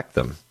can affect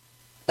them.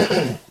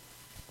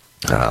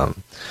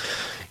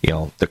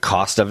 The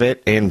cost of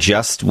it and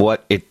just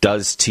what it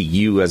does to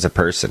you as a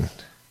person.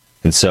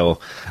 And so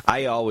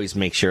I always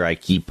make sure I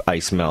keep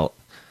ice melt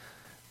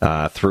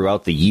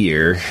throughout the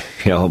year,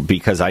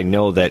 because I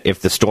know that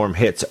if the storm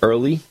hits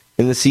early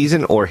in the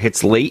season or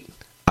hits late,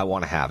 I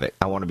want to have it.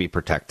 I want to be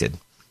protected.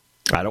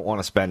 I don't want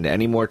to spend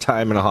any more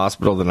time in a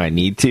hospital than I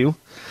need to.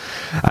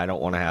 I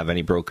don't want to have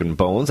any broken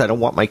bones. I don't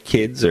want my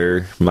kids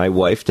or my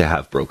wife to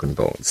have broken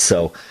bones.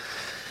 So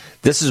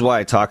this is why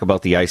I talk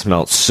about the ice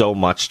melt so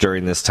much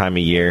during this time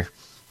of year,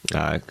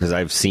 because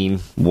I've seen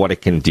what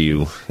it can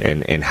do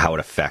and how it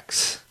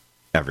affects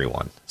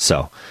everyone.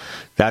 So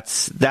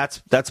that's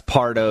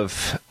part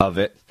of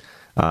it,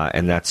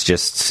 and that's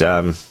just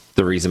the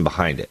reason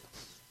behind it.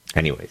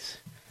 Anyways,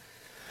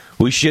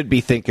 we should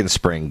be thinking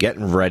spring,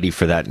 getting ready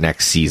for that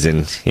next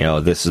season.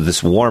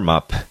 This warm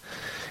up,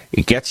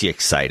 it gets you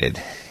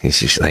excited. It's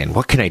just saying,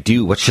 what can I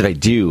do? What should I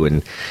do?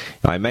 And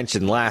I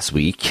mentioned last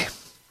week,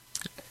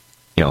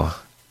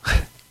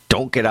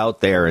 don't get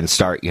out there and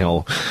start,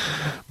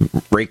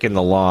 raking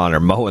the lawn or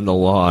mowing the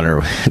lawn,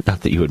 or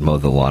not that you would mow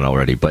the lawn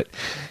already, but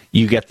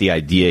you get the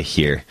idea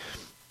here.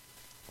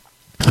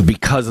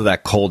 Because of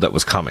that cold that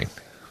was coming.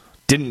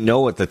 Didn't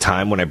know at the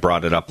time when I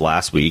brought it up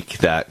last week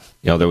that,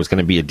 there was going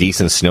to be a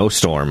decent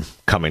snowstorm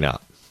coming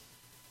up.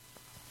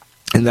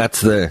 And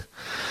that's what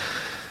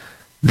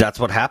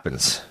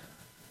happens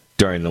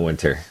during the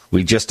winter.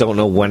 We just don't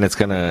know when it's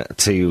going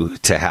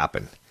to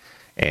happen.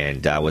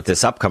 And with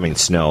this upcoming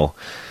snow,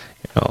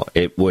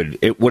 it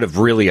would have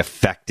really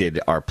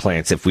affected our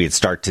plants if we had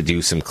started to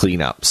do some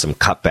cleanup, some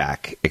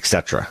cutback,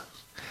 etc.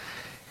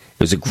 It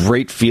was a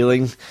great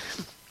feeling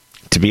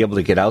to be able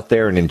to get out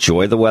there and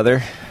enjoy the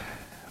weather,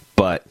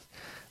 but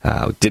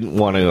didn't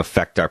want to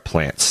affect our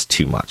plants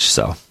too much.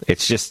 So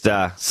it's just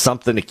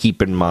something to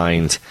keep in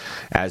mind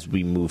as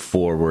we move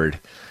forward.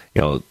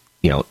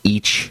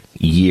 Each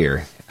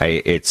year,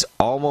 it's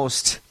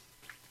almost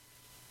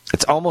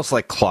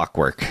like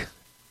clockwork.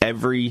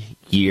 Every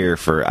year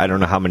for I don't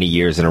know how many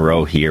years in a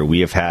row here, we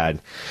have had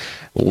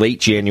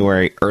late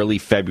January, early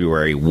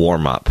February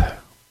warm up,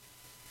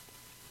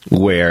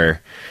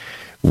 where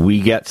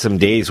we get some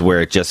days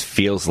where it just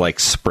feels like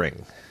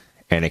spring,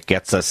 and it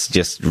gets us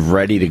just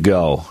ready to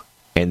go,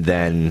 and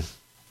then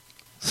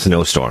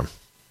snowstorm.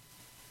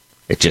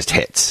 It just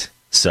hits.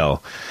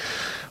 So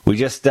we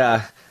just,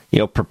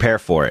 prepare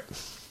for it.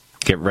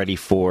 Get ready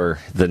for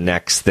the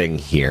next thing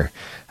here,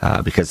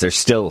 because there's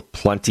still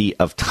plenty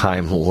of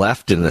time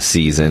left in the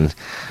season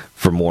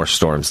for more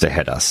storms to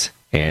hit us.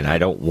 And I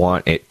don't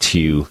want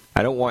your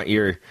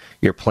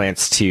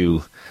plants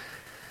to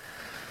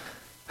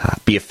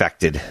be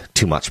affected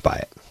too much by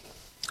it.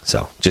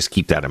 So just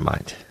keep that in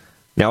mind.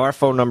 Now, our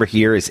phone number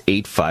here is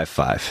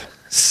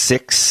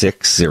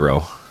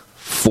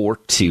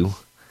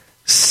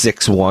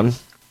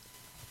 855-660-4261.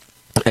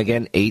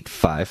 Again,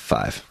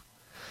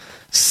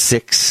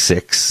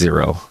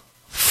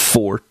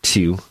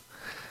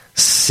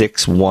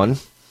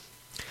 855-660-4261.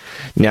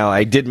 Now,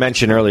 I did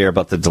mention earlier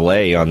about the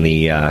delay on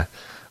the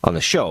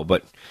show,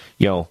 but,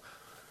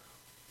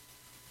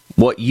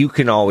 what you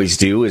can always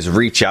do is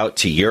reach out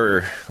to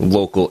your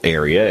local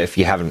area if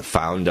you haven't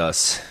found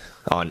us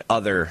on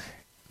other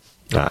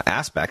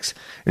aspects,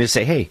 and just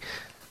say, hey,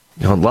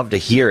 I'd love to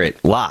hear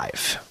it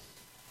live.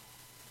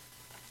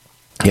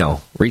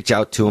 Reach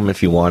out to them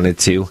if you wanted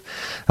to.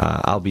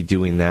 I'll be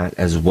doing that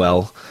as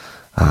well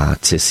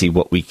to see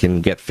what we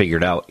can get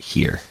figured out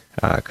here,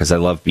 because I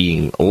love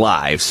being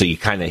live, so you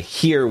kind of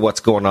hear what's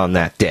going on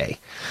that day.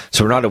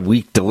 So we're not a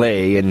week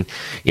delay, and,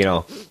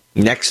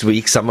 next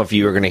week some of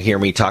you are going to hear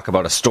me talk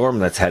about a storm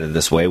that's headed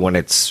this way when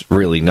it's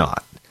really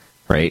not,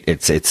 right?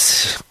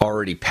 It's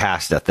already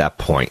passed at that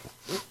point.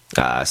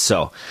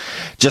 So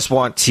just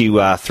want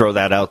to throw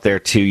that out there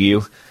to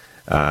you.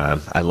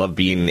 I love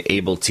being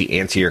able to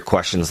answer your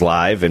questions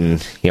live,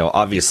 and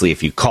obviously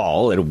if you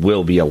call, it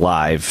will be a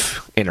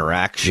live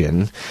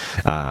interaction,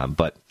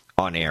 but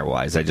on air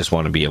wise, I just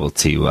want to be able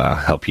to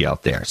help you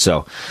out there.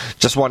 So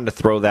just wanted to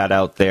throw that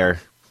out there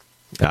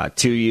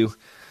to you.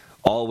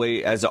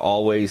 As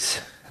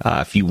always,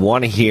 if you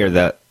want to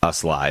hear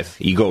us live,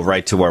 you go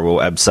right to our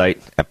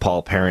website at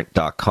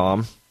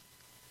paulparent.com.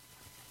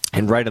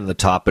 And right on the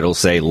top, it'll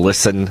say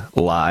Listen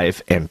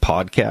Live and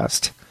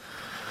Podcast.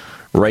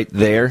 Right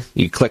there,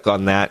 you click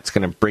on that. It's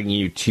going to bring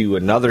you to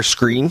another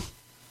screen.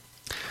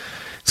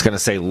 It's going to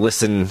say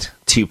Listen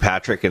to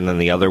Patrick, and then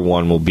the other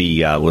one will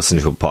be Listen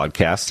to a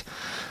Podcast.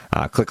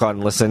 Click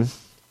on Listen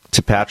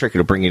to Patrick.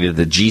 It'll bring you to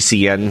the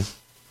GCN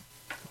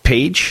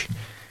page.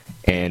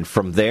 And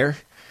from there,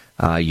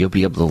 you'll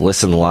be able to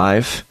listen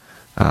live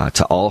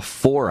to all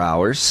 4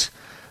 hours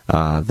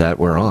that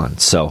we're on.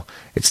 So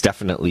it's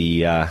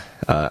definitely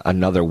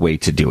another way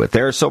to do it.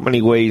 There are so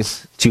many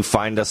ways to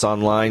find us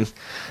online,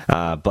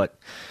 but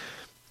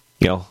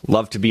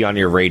love to be on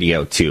your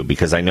radio too,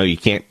 because I know you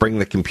can't bring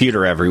the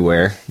computer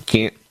everywhere.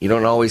 You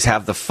don't always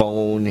have the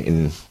phone,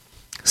 and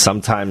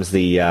sometimes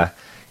the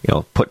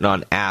putting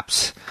on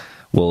apps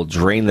will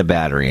drain the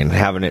battery, and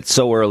having it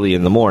so early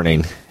in the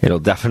morning, it'll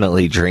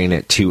definitely drain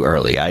it too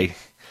early. I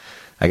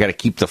got to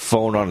keep the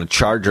phone on a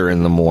charger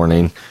in the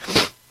morning,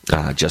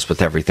 just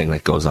with everything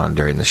that goes on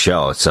during the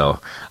show.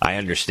 So I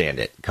understand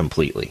it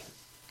completely.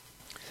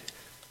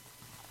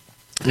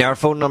 Now, our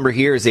phone number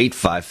here is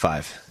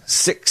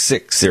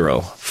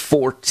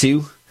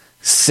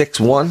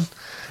 855-660-4261.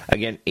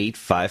 Again,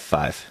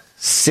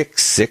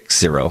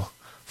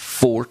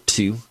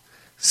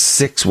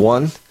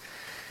 855-660-4261.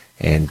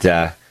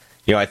 And,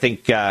 I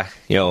think, the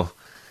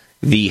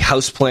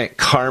houseplant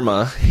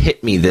karma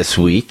hit me this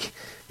week.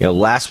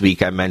 Last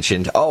week I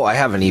mentioned, I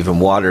haven't even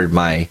watered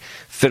my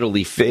fiddle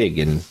leaf fig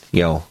in,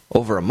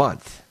 over a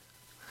month.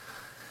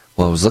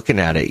 Well, I was looking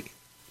at it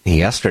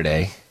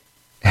yesterday,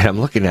 and I'm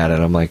looking at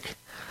it, I'm like,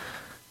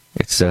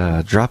 it's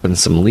dropping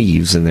some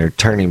leaves, and they're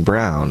turning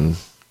brown.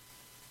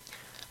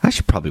 I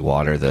should probably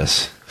water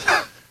this.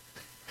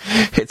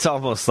 It's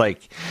almost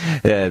like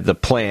the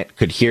plant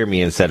could hear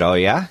me and said, "Oh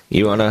yeah,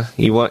 you don't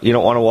want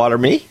to water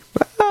me?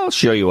 I'll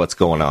show you what's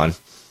going on."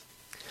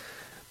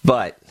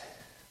 But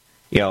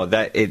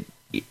I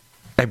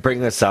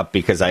bring this up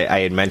because I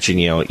had mentioned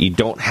you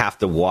don't have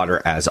to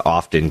water as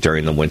often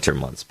during the winter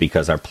months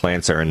because our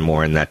plants are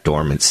more in that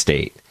dormant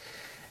state.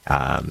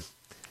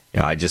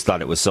 I just thought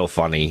it was so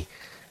funny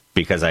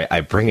because I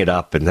bring it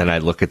up and then I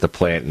look at the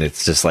plant and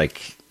it's just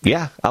like,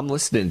 yeah, I'm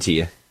listening to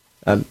you.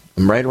 I'm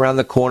right around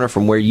the corner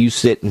from where you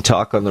sit and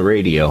talk on the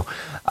radio.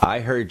 I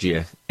heard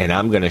you, and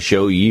I'm going to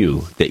show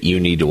you that you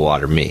need to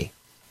water me.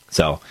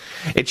 So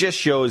it just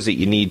shows that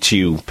you need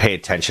to pay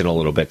attention a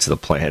little bit to the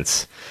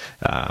plants.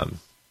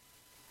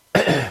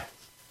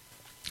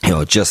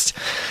 Just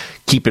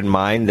keep in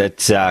mind that,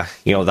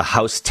 the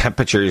house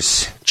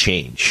temperatures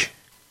change,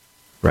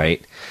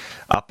 right?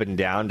 Up and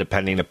down,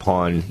 depending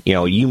upon,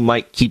 you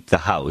might keep the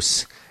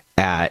house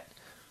at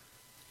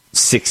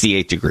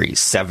 68 degrees,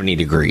 70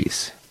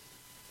 degrees.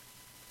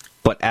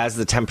 But as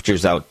the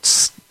temperatures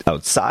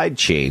outside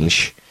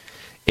change,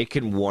 it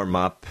can warm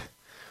up,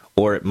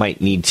 or it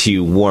might need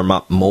to warm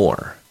up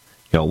more.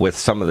 With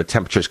some of the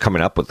temperatures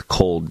coming up with the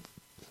cold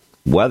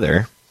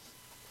weather,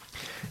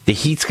 the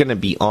heat's going to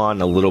be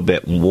on a little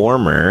bit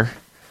warmer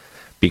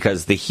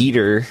because the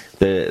heater,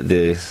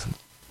 the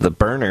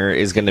burner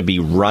is going to be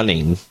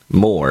running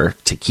more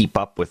to keep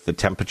up with the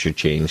temperature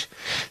change,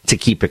 to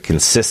keep it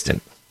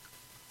consistent,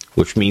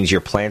 which means your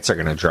plants are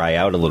going to dry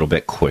out a little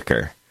bit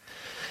quicker.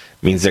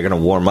 Means they're going to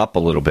warm up a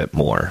little bit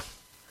more.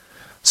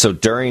 So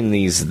during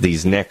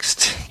these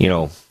next,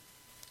 2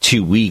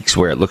 weeks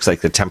where it looks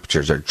like the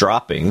temperatures are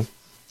dropping,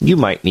 you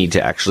might need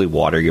to actually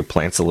water your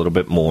plants a little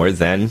bit more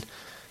than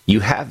you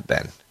have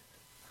been.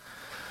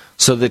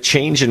 So the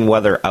change in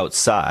weather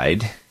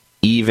outside,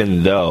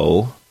 even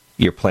though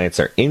your plants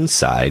are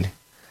inside,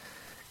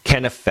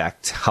 can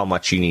affect how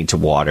much you need to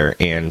water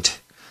and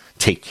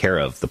take care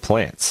of the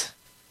plants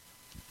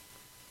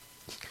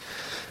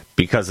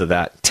because of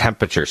that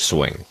temperature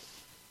swing.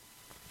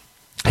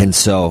 And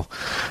so,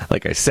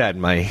 like I said,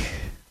 my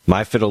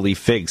fiddle leaf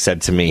fig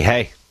said to me,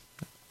 "Hey,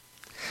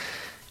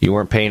 you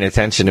weren't paying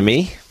attention to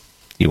me.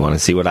 You want to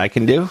see what I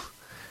can do?"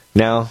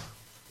 Now,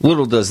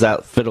 little does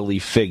that fiddle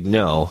leaf fig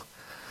know,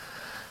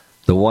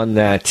 the one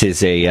that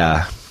is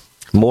a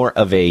more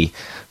of a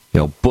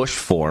bush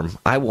form,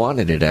 I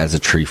wanted it as a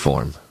tree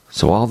form.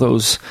 So all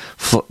those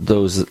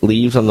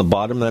leaves on the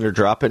bottom that are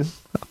dropping,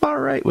 I'm all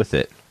right with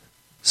it.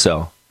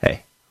 So,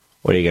 hey,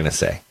 what are you going to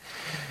say?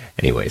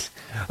 Anyways,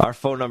 our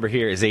phone number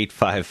here is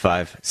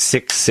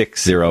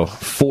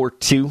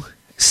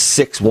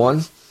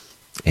 855-660-4261.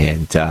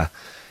 And,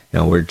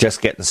 we're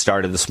just getting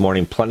started this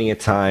morning. Plenty of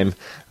time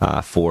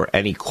for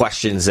any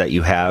questions that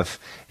you have.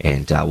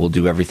 And we'll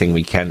do everything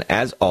we can,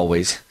 as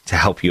always, to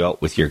help you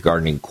out with your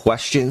gardening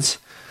questions.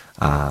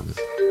 And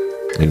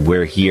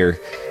we're here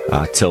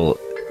till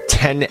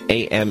 10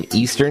 a.m.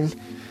 Eastern.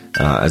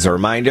 As a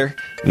reminder,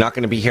 I'm not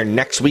going to be here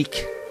next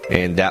week.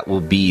 And that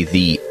will be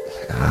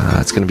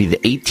it's going to be the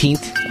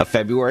 18th of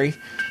February.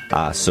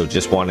 So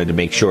just wanted to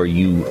make sure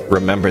you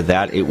remember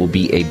that. It will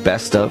be a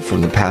best of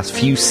from the past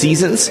few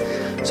seasons.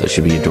 So it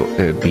should be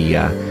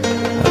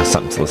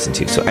something to listen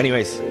to. So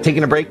anyways,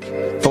 taking a break.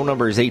 Phone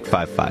number is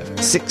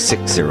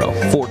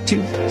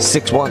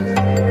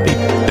 855-660-4261. Be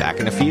back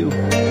in a few.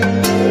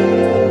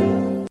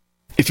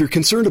 If you're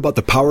concerned about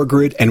the power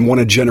grid and want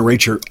to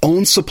generate your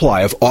own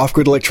supply of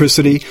off-grid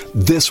electricity,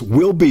 this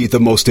will be the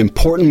most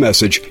important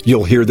message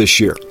you'll hear this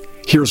year.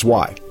 Here's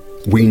why.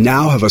 We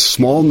now have a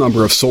small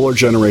number of solar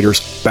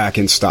generators back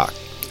in stock.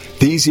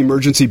 These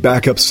emergency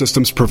backup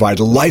systems provide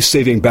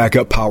life-saving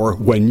backup power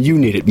when you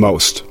need it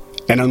most.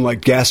 And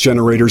unlike gas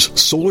generators,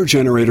 solar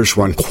generators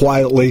run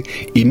quietly,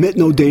 emit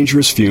no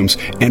dangerous fumes,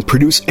 and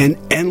produce an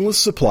endless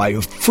supply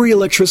of free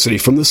electricity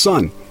from the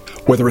sun.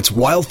 Whether it's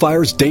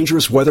wildfires,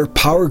 dangerous weather,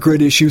 power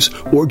grid issues,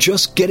 or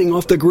just getting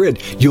off the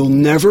grid, you'll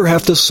never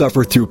have to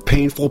suffer through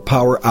painful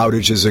power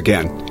outages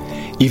again.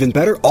 Even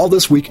better, all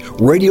this week,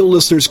 radio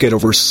listeners get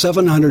over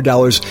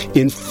 $700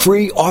 in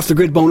free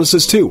off-the-grid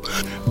bonuses, too.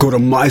 Go to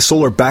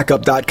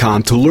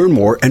mysolarbackup.com to learn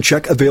more and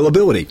check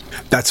availability.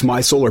 That's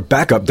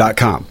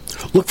mysolarbackup.com.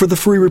 Look for the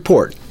free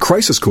report,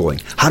 Crisis Cooling,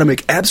 how to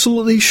make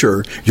absolutely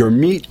sure your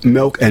meat,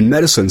 milk, and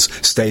medicines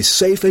stay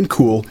safe and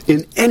cool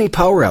in any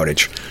power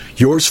outage.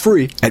 Yours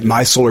free at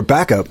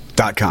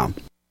mysolarbackup.com.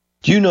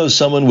 Do you know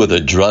someone with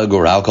a drug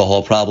or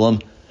alcohol problem?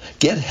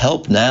 Get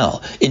help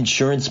now.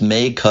 Insurance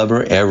may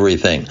cover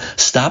everything.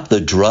 Stop the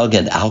drug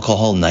and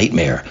alcohol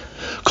nightmare.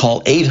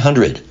 Call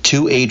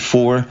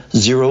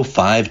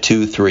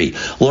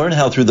 800-284-0523. Learn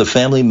how through the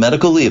Family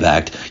Medical Leave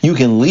Act you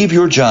can leave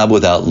your job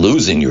without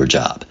losing your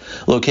job.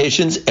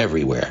 Locations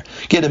everywhere.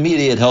 Get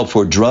immediate help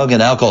for drug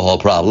and alcohol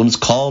problems.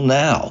 Call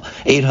now.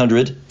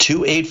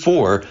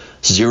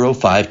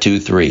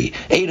 800-284-0523.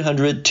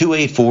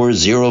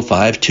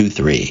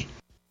 800-284-0523.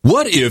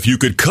 What if you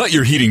could cut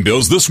your heating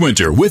bills this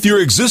winter with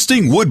your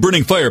existing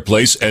wood-burning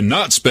fireplace and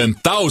not spend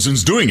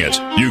thousands doing it?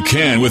 You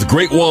can with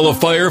Great Wall of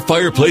Fire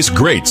fireplace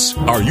grates.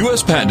 Our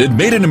U.S. patented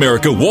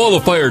made-in-America Wall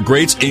of Fire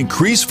grates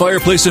increase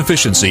fireplace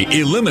efficiency,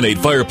 eliminate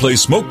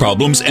fireplace smoke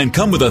problems, and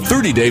come with a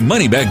 30-day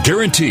money-back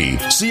guarantee.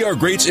 See our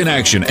grates in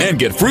action and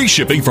get free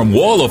shipping from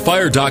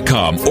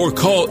walloffire.com or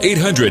call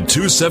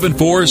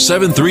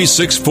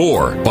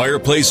 800-274-7364.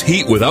 Fireplace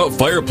heat without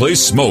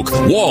fireplace smoke.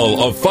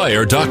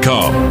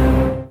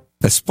 walloffire.com.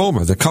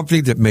 Espoma, the company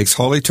that makes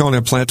Hollytone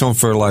and Plantone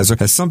fertilizer,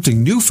 has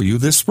something new for you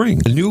this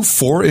spring. A new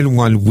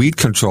 4-in-1 weed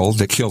control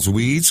that kills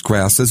weeds,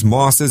 grasses,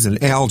 mosses,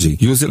 and algae.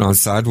 Use it on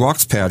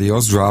sidewalks,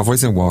 patios,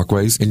 driveways, and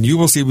walkways, and you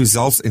will see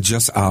results in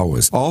just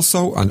hours.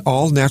 Also, an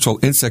all-natural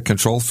insect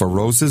control for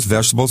roses,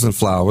 vegetables, and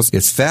flowers.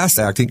 It's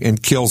fast-acting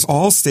and kills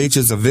all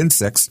stages of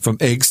insects from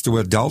eggs to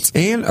adults,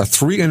 and a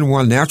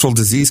 3-in-1 natural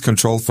disease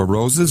control for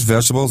roses,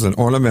 vegetables, and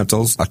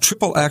ornamentals. A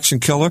triple action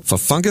killer for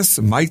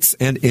fungus, mites,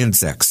 and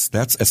insects.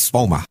 That's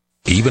Espoma.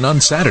 Even on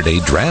Saturday,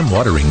 Dram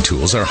watering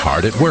tools are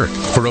hard at work.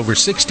 For over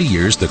 60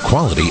 years, the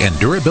quality and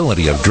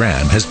durability of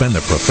Dram has been the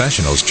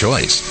professional's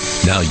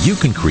choice. Now you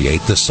can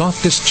create the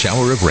softest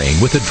shower of rain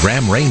with a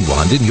Dram rain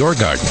wand in your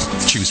garden.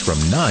 Choose from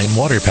 9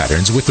 water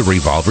patterns with the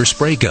revolver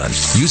spray gun.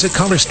 Use a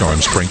Color Storm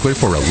sprinkler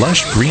for a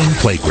lush green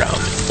playground.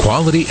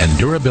 Quality and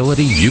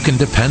durability you can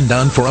depend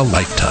on for a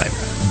lifetime.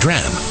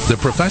 Dram, the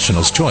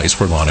professional's choice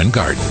for lawn and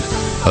garden.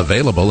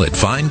 Available at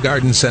fine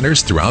garden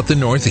centers throughout the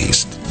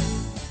Northeast.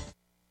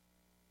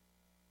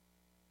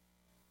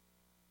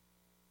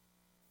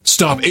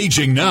 Stop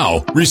aging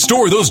now.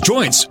 Restore those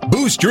joints.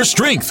 Boost your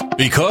strength.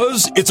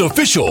 Because it's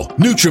official.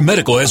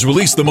 NutriMedical has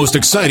released the most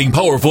exciting,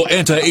 powerful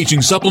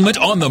anti-aging supplement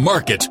on the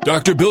market.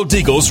 Dr. Bill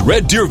Deagle's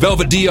Red Deer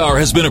Velvet DR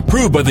has been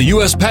approved by the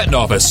U.S. Patent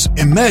Office.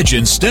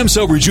 Imagine stem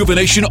cell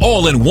rejuvenation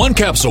all in one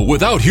capsule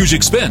without huge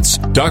expense.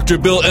 Dr.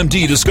 Bill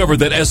MD discovered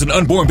that as an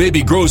unborn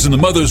baby grows in the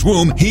mother's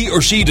womb, he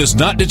or she does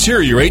not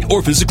deteriorate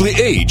or physically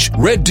age.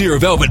 Red Deer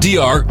Velvet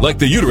DR, like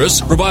the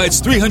uterus, provides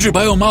 300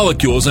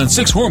 biomolecules and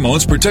 6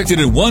 hormones protected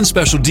in one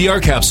special DR DR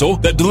capsule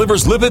that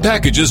delivers lipid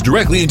packages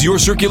directly into your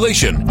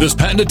circulation. This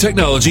patented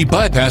technology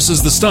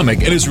bypasses the stomach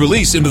and is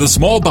released into the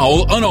small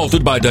bowel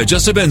unaltered by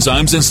digestive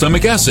enzymes and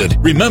stomach acid.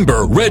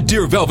 Remember Red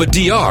Deer Velvet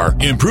DR.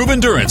 Improve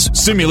endurance,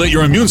 stimulate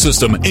your immune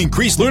system,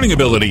 increase learning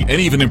ability,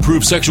 and even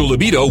improve sexual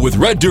libido with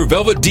Red Deer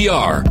Velvet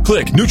DR.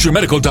 Click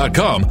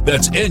NutriMedical.com.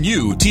 That's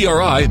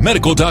NUTRI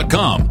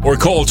Medical.com. Or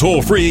call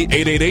toll-free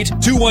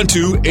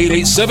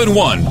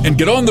 888-212-8871 and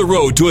get on the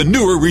road to a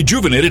newer,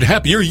 rejuvenated,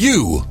 happier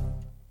you.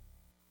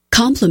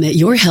 Complement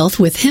your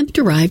health with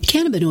hemp-derived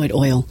cannabinoid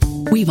oil.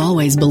 We've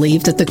always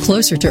believed that the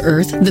closer to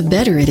Earth, the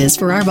better it is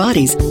for our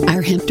bodies.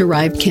 Our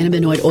hemp-derived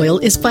cannabinoid oil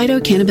is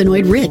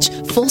phytocannabinoid-rich,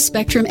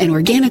 full-spectrum, and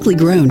organically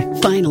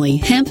grown. Finally,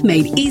 hemp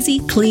made easy,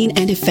 clean,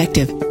 and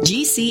effective.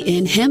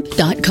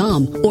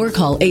 GCNhemp.com or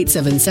call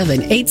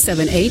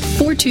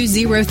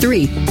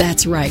 877-878-4203.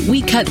 That's right,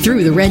 we cut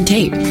through the red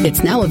tape.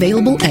 It's now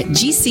available at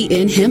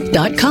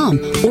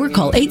GCNhemp.com or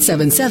call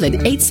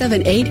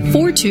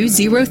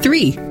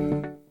 877-878-4203.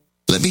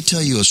 Let me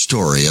tell you a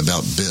story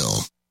about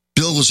Bill.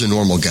 Bill was a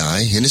normal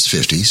guy in his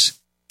 50s.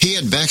 He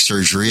had back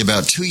surgery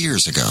about 2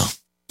 years ago.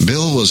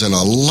 Bill was in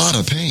a lot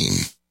of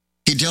pain.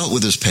 He dealt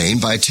with his pain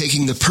by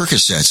taking the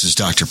Percocets his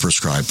doctor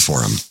prescribed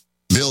for him.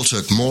 Bill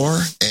took more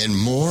and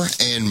more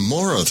and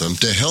more of them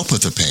to help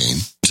with the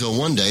pain, until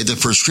one day the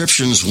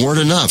prescriptions weren't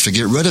enough to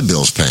get rid of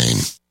Bill's pain.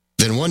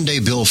 Then one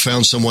day Bill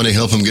found someone to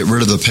help him get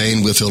rid of the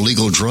pain with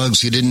illegal drugs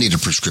he didn't need a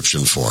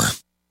prescription for.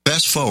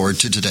 Fast forward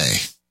to today.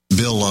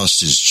 Bill lost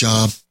his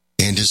job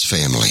and his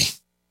family.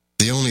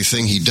 The only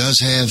thing he does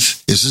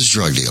have is his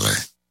drug dealer.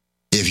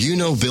 If you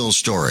know Bill's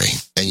story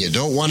and you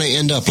don't want to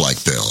end up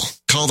like Bill,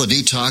 call the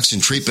Detox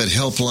and Treatment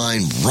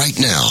Helpline right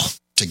now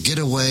to get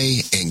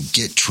away and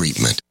get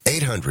treatment.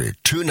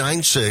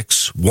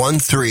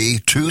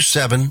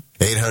 800-296-1327.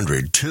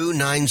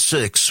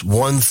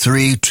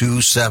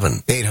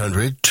 800-296-1327.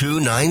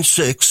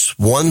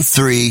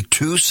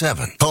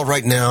 800-296-1327. Call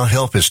right now.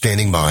 Help is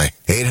standing by.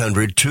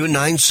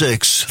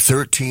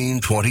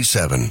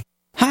 800-296-1327.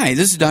 Hi,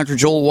 this is Dr.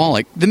 Joel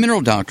Wallach, the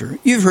Mineral Doctor.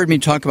 You've heard me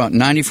talk about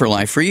 90 for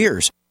Life for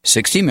years.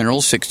 60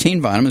 minerals,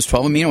 16 vitamins,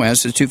 12 amino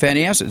acids, 2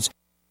 fatty acids.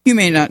 You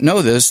may not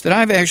know this, that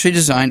I've actually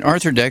designed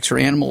Arthrodex for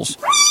animals.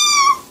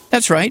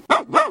 That's right.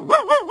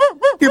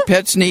 Your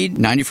pets need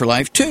 90 for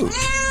Life too.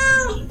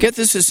 Get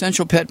this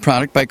essential pet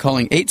product by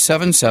calling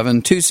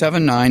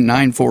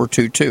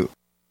 877-279-9422.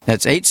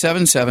 That's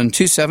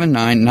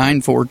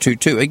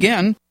 877-279-9422.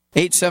 Again,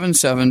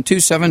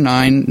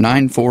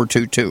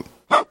 877-279-9422.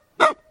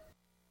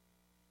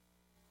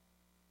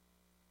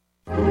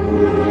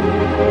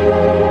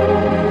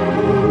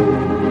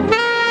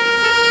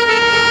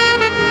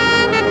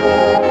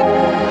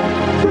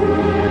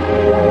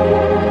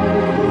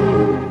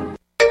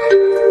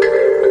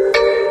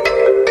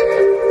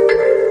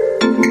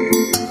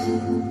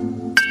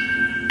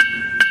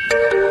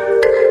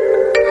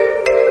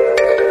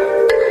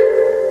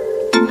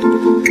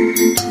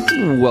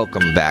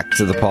 Welcome back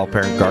to the Paul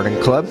Parent Garden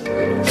Club.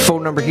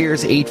 Phone number here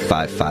is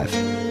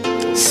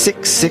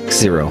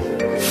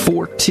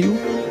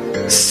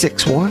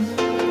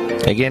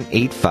 855-660-4261. Again,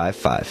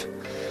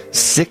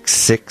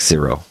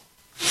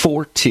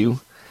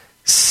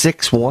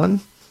 855-660-4261.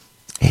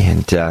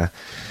 And,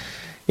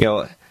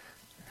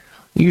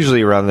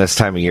 usually around this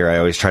time of year, I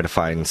always try to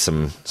find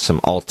some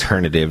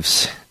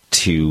alternatives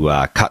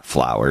to cut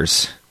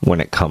flowers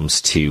when it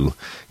comes to,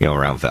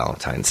 around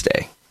Valentine's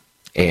Day.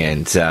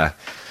 And,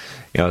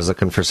 I was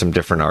looking for some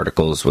different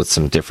articles with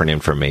some different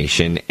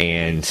information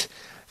and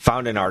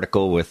found an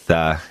article with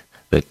the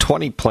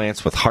 20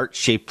 plants with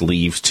heart-shaped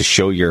leaves to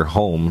show your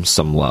home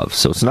some love.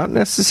 So it's not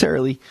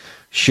necessarily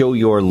show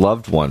your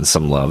loved one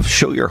some love,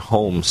 show your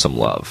home some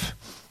love.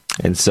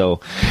 And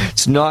so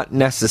it's not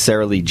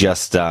necessarily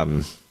just,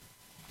 indoor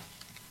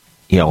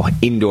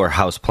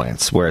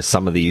houseplants, whereas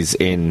some of these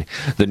in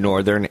the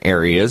northern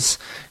areas,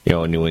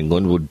 in New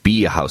England would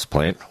be a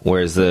houseplant,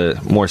 whereas the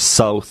more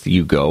south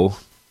you go,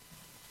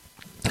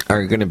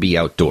 are going to be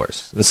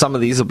outdoors. And some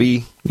of these will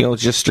be,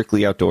 just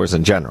strictly outdoors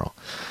in general.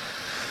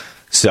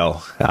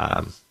 So,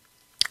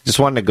 just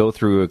wanted to go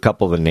through a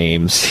couple of the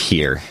names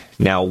here.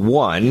 Now,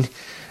 one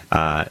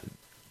that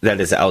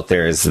is out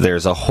there is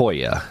there's a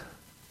Hoya,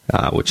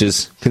 which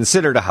is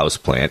considered a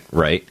houseplant,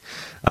 right?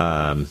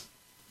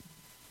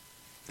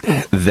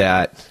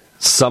 That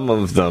some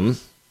of them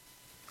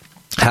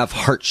have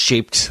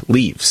heart-shaped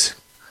leaves.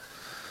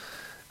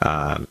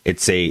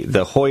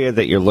 The Hoya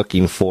that you're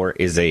looking for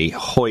is a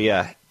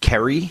Hoya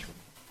Kerry.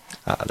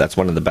 That's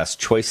one of the best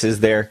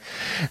choices there.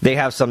 They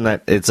have some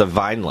that it's a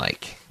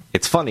vine-like.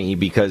 It's funny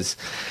because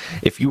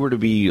if you were to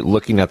be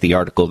looking at the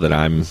article that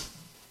I'm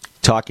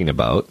talking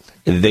about,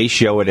 they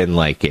show it in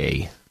like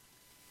a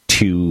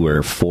 2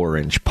 or 4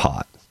 inch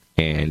pot,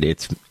 and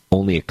it's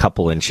only a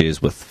couple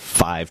inches with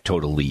 5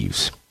 total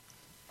leaves.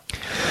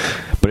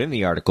 But in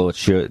the article,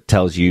 it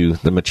tells you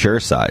the mature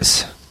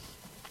size.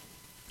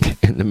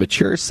 And the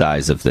mature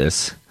size of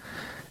this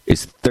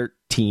is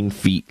 13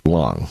 feet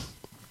long.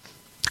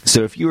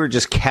 So if you were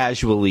just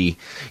casually,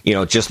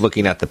 just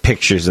looking at the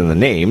pictures and the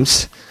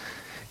names,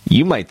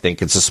 you might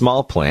think it's a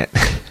small plant.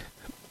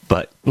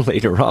 but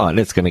later on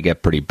it's going to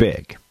get pretty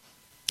big.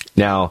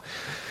 Now,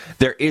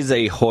 there is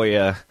a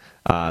Hoya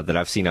that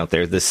I've seen out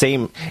there. The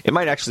same, it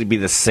might actually be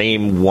the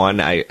same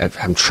one.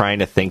 I'm trying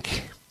to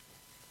think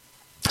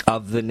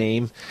of the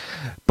name,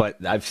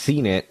 but I've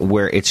seen it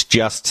where it's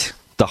just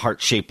the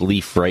heart-shaped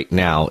leaf right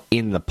now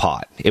in the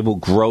pot. It will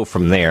grow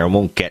from there. It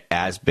won't get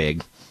as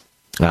big,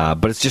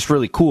 but it's just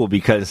really cool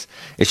because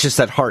it's just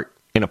that heart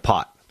in a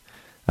pot.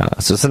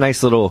 So it's a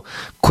nice little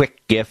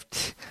quick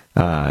gift.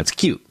 It's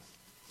cute.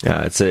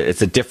 It's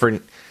a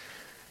different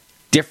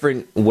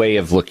way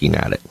of looking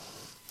at it.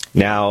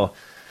 Now,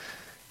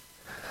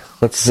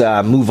 let's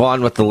move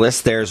on with the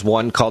list. There's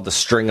one called the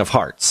String of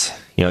Hearts.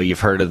 You know,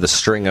 you've heard of the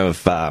string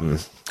of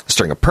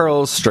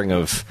pearls, string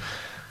of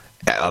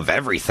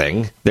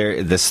everything.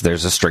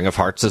 There's a string of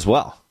hearts as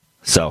well.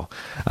 So,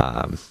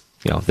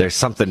 you know, there's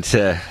something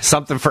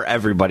for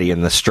everybody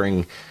in the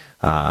string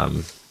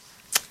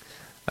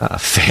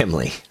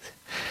family.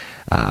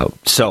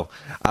 So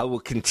I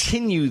will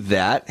continue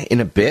that in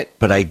a bit,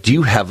 but I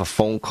do have a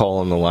phone call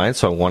on the line,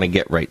 so I want to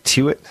get right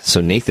to it. So,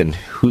 Nathan,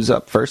 who's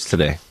up first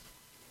today?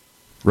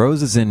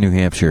 Rose is in New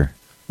Hampshire.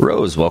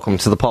 Rose, welcome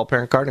to the Paul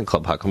Parent Garden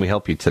Club. How can we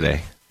help you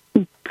today?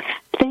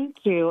 Thank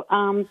you.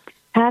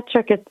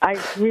 Patrick, I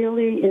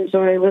really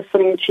enjoy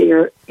listening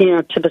to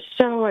to the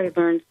show. I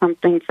learn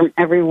something from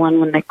everyone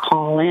when they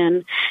call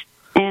in.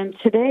 And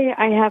today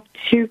I have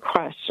two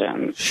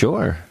questions.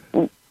 Sure.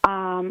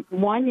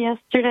 One,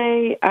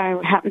 yesterday I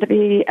happened to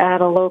be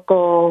at a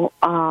local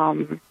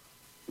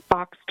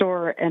box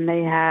store, and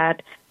they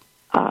had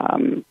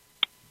aloe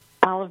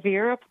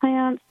vera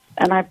plants,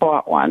 and I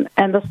bought one.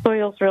 And the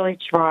soil's really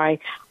dry.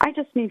 I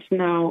just need to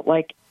know,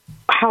 like,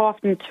 how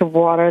often to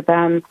water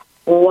them,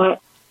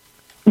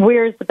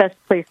 where's the best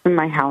place in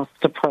my house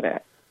to put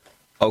it.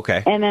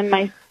 Okay. And then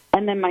my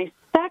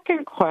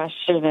second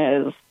question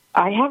is,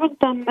 I haven't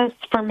done this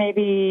for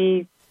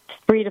maybe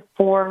 3 to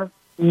 4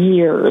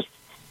 years.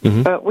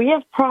 Mm-hmm. But we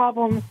have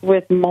problems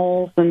with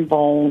moles and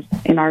voles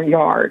in our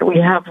yard. We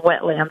have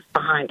wetlands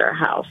behind our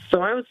house.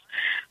 So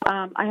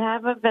I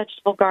have a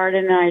vegetable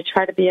garden, and I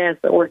try to be as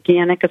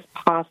organic as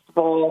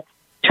possible.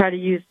 Try to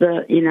use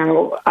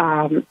no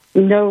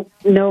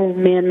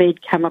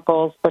man-made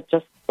chemicals, but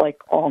just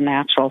like all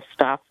natural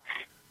stuff.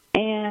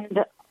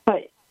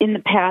 But in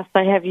the past,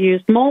 I have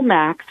used Mole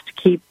Max to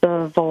keep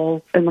the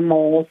voles and the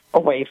moles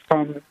away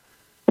from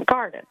the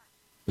garden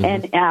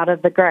and out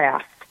of the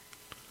grass.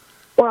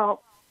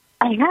 Well,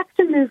 I have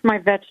to move my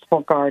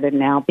vegetable garden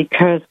now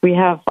because we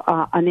have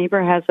a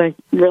neighbor has a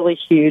really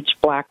huge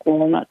black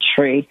walnut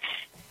tree,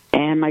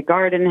 and my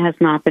garden has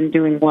not been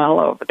doing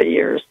well over the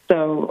years.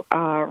 So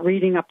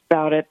reading up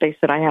about it, they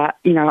said I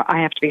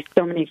have to be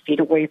so many feet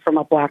away from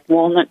a black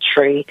walnut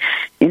tree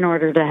in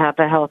order to have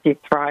a healthy,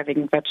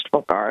 thriving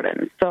vegetable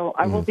garden. So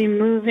I will be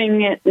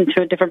moving it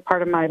into a different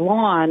part of my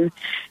lawn.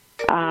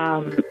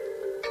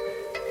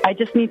 I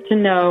just need to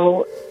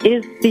know,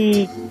 is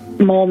the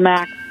Mole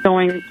Max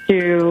going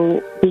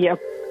to be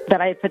that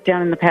I put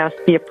down in the past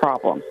be a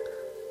problem?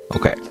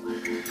 Okay.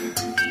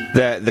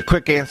 The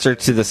quick answer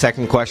to the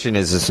second question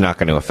is it's not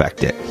going to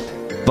affect it.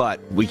 But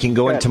we can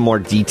go into more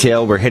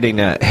detail. We're hitting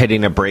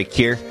a break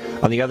here.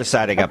 On the other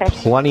side, I got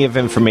plenty of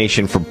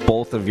information for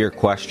both of your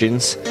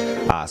questions.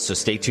 So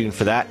stay tuned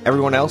for that.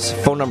 Everyone else,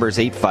 phone number is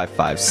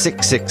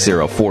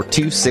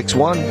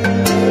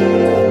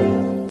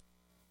 855-660-4261.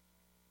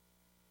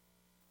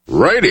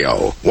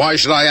 Radio? Why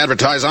should I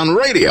advertise on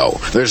radio?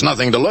 There's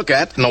nothing to look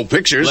at, no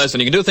pictures. Listen,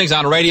 you can do things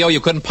on radio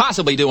you couldn't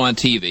possibly do on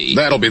TV.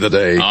 That'll be the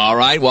day. All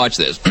right, watch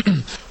this.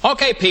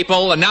 Okay,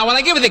 people, and now when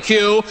I give you the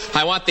cue,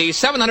 I want the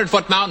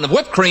 700-foot mountain of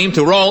whipped cream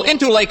to roll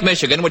into Lake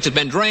Michigan, which has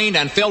been drained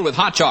and filled with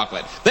hot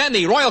chocolate. Then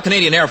the Royal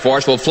Canadian Air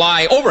Force will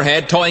fly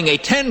overhead towing a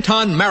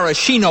 10-ton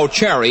maraschino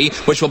cherry,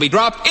 which will be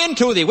dropped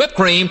into the whipped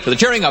cream to the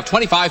cheering of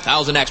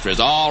 25,000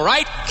 extras. All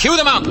right, cue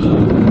the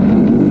mountain.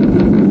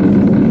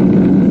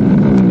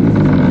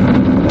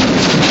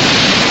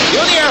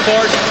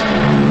 Airport.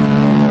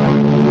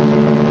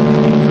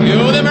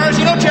 Cue the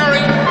maraschino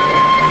cherry.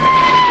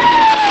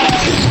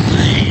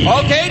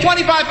 Okay,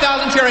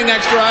 25,000 cheering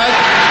extras.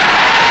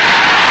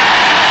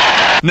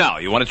 Now,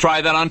 you want to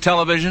try that on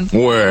television?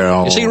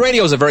 Well... You see,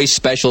 radio is a very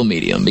special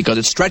medium because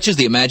it stretches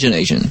the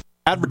imagination.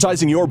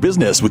 Advertising your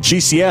business with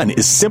GCN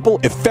is simple,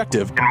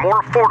 effective, and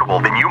more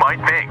affordable than you might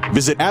think.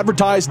 Visit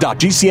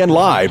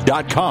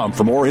advertise.gcnlive.com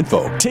for more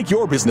info. Take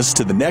your business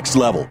to the next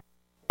level.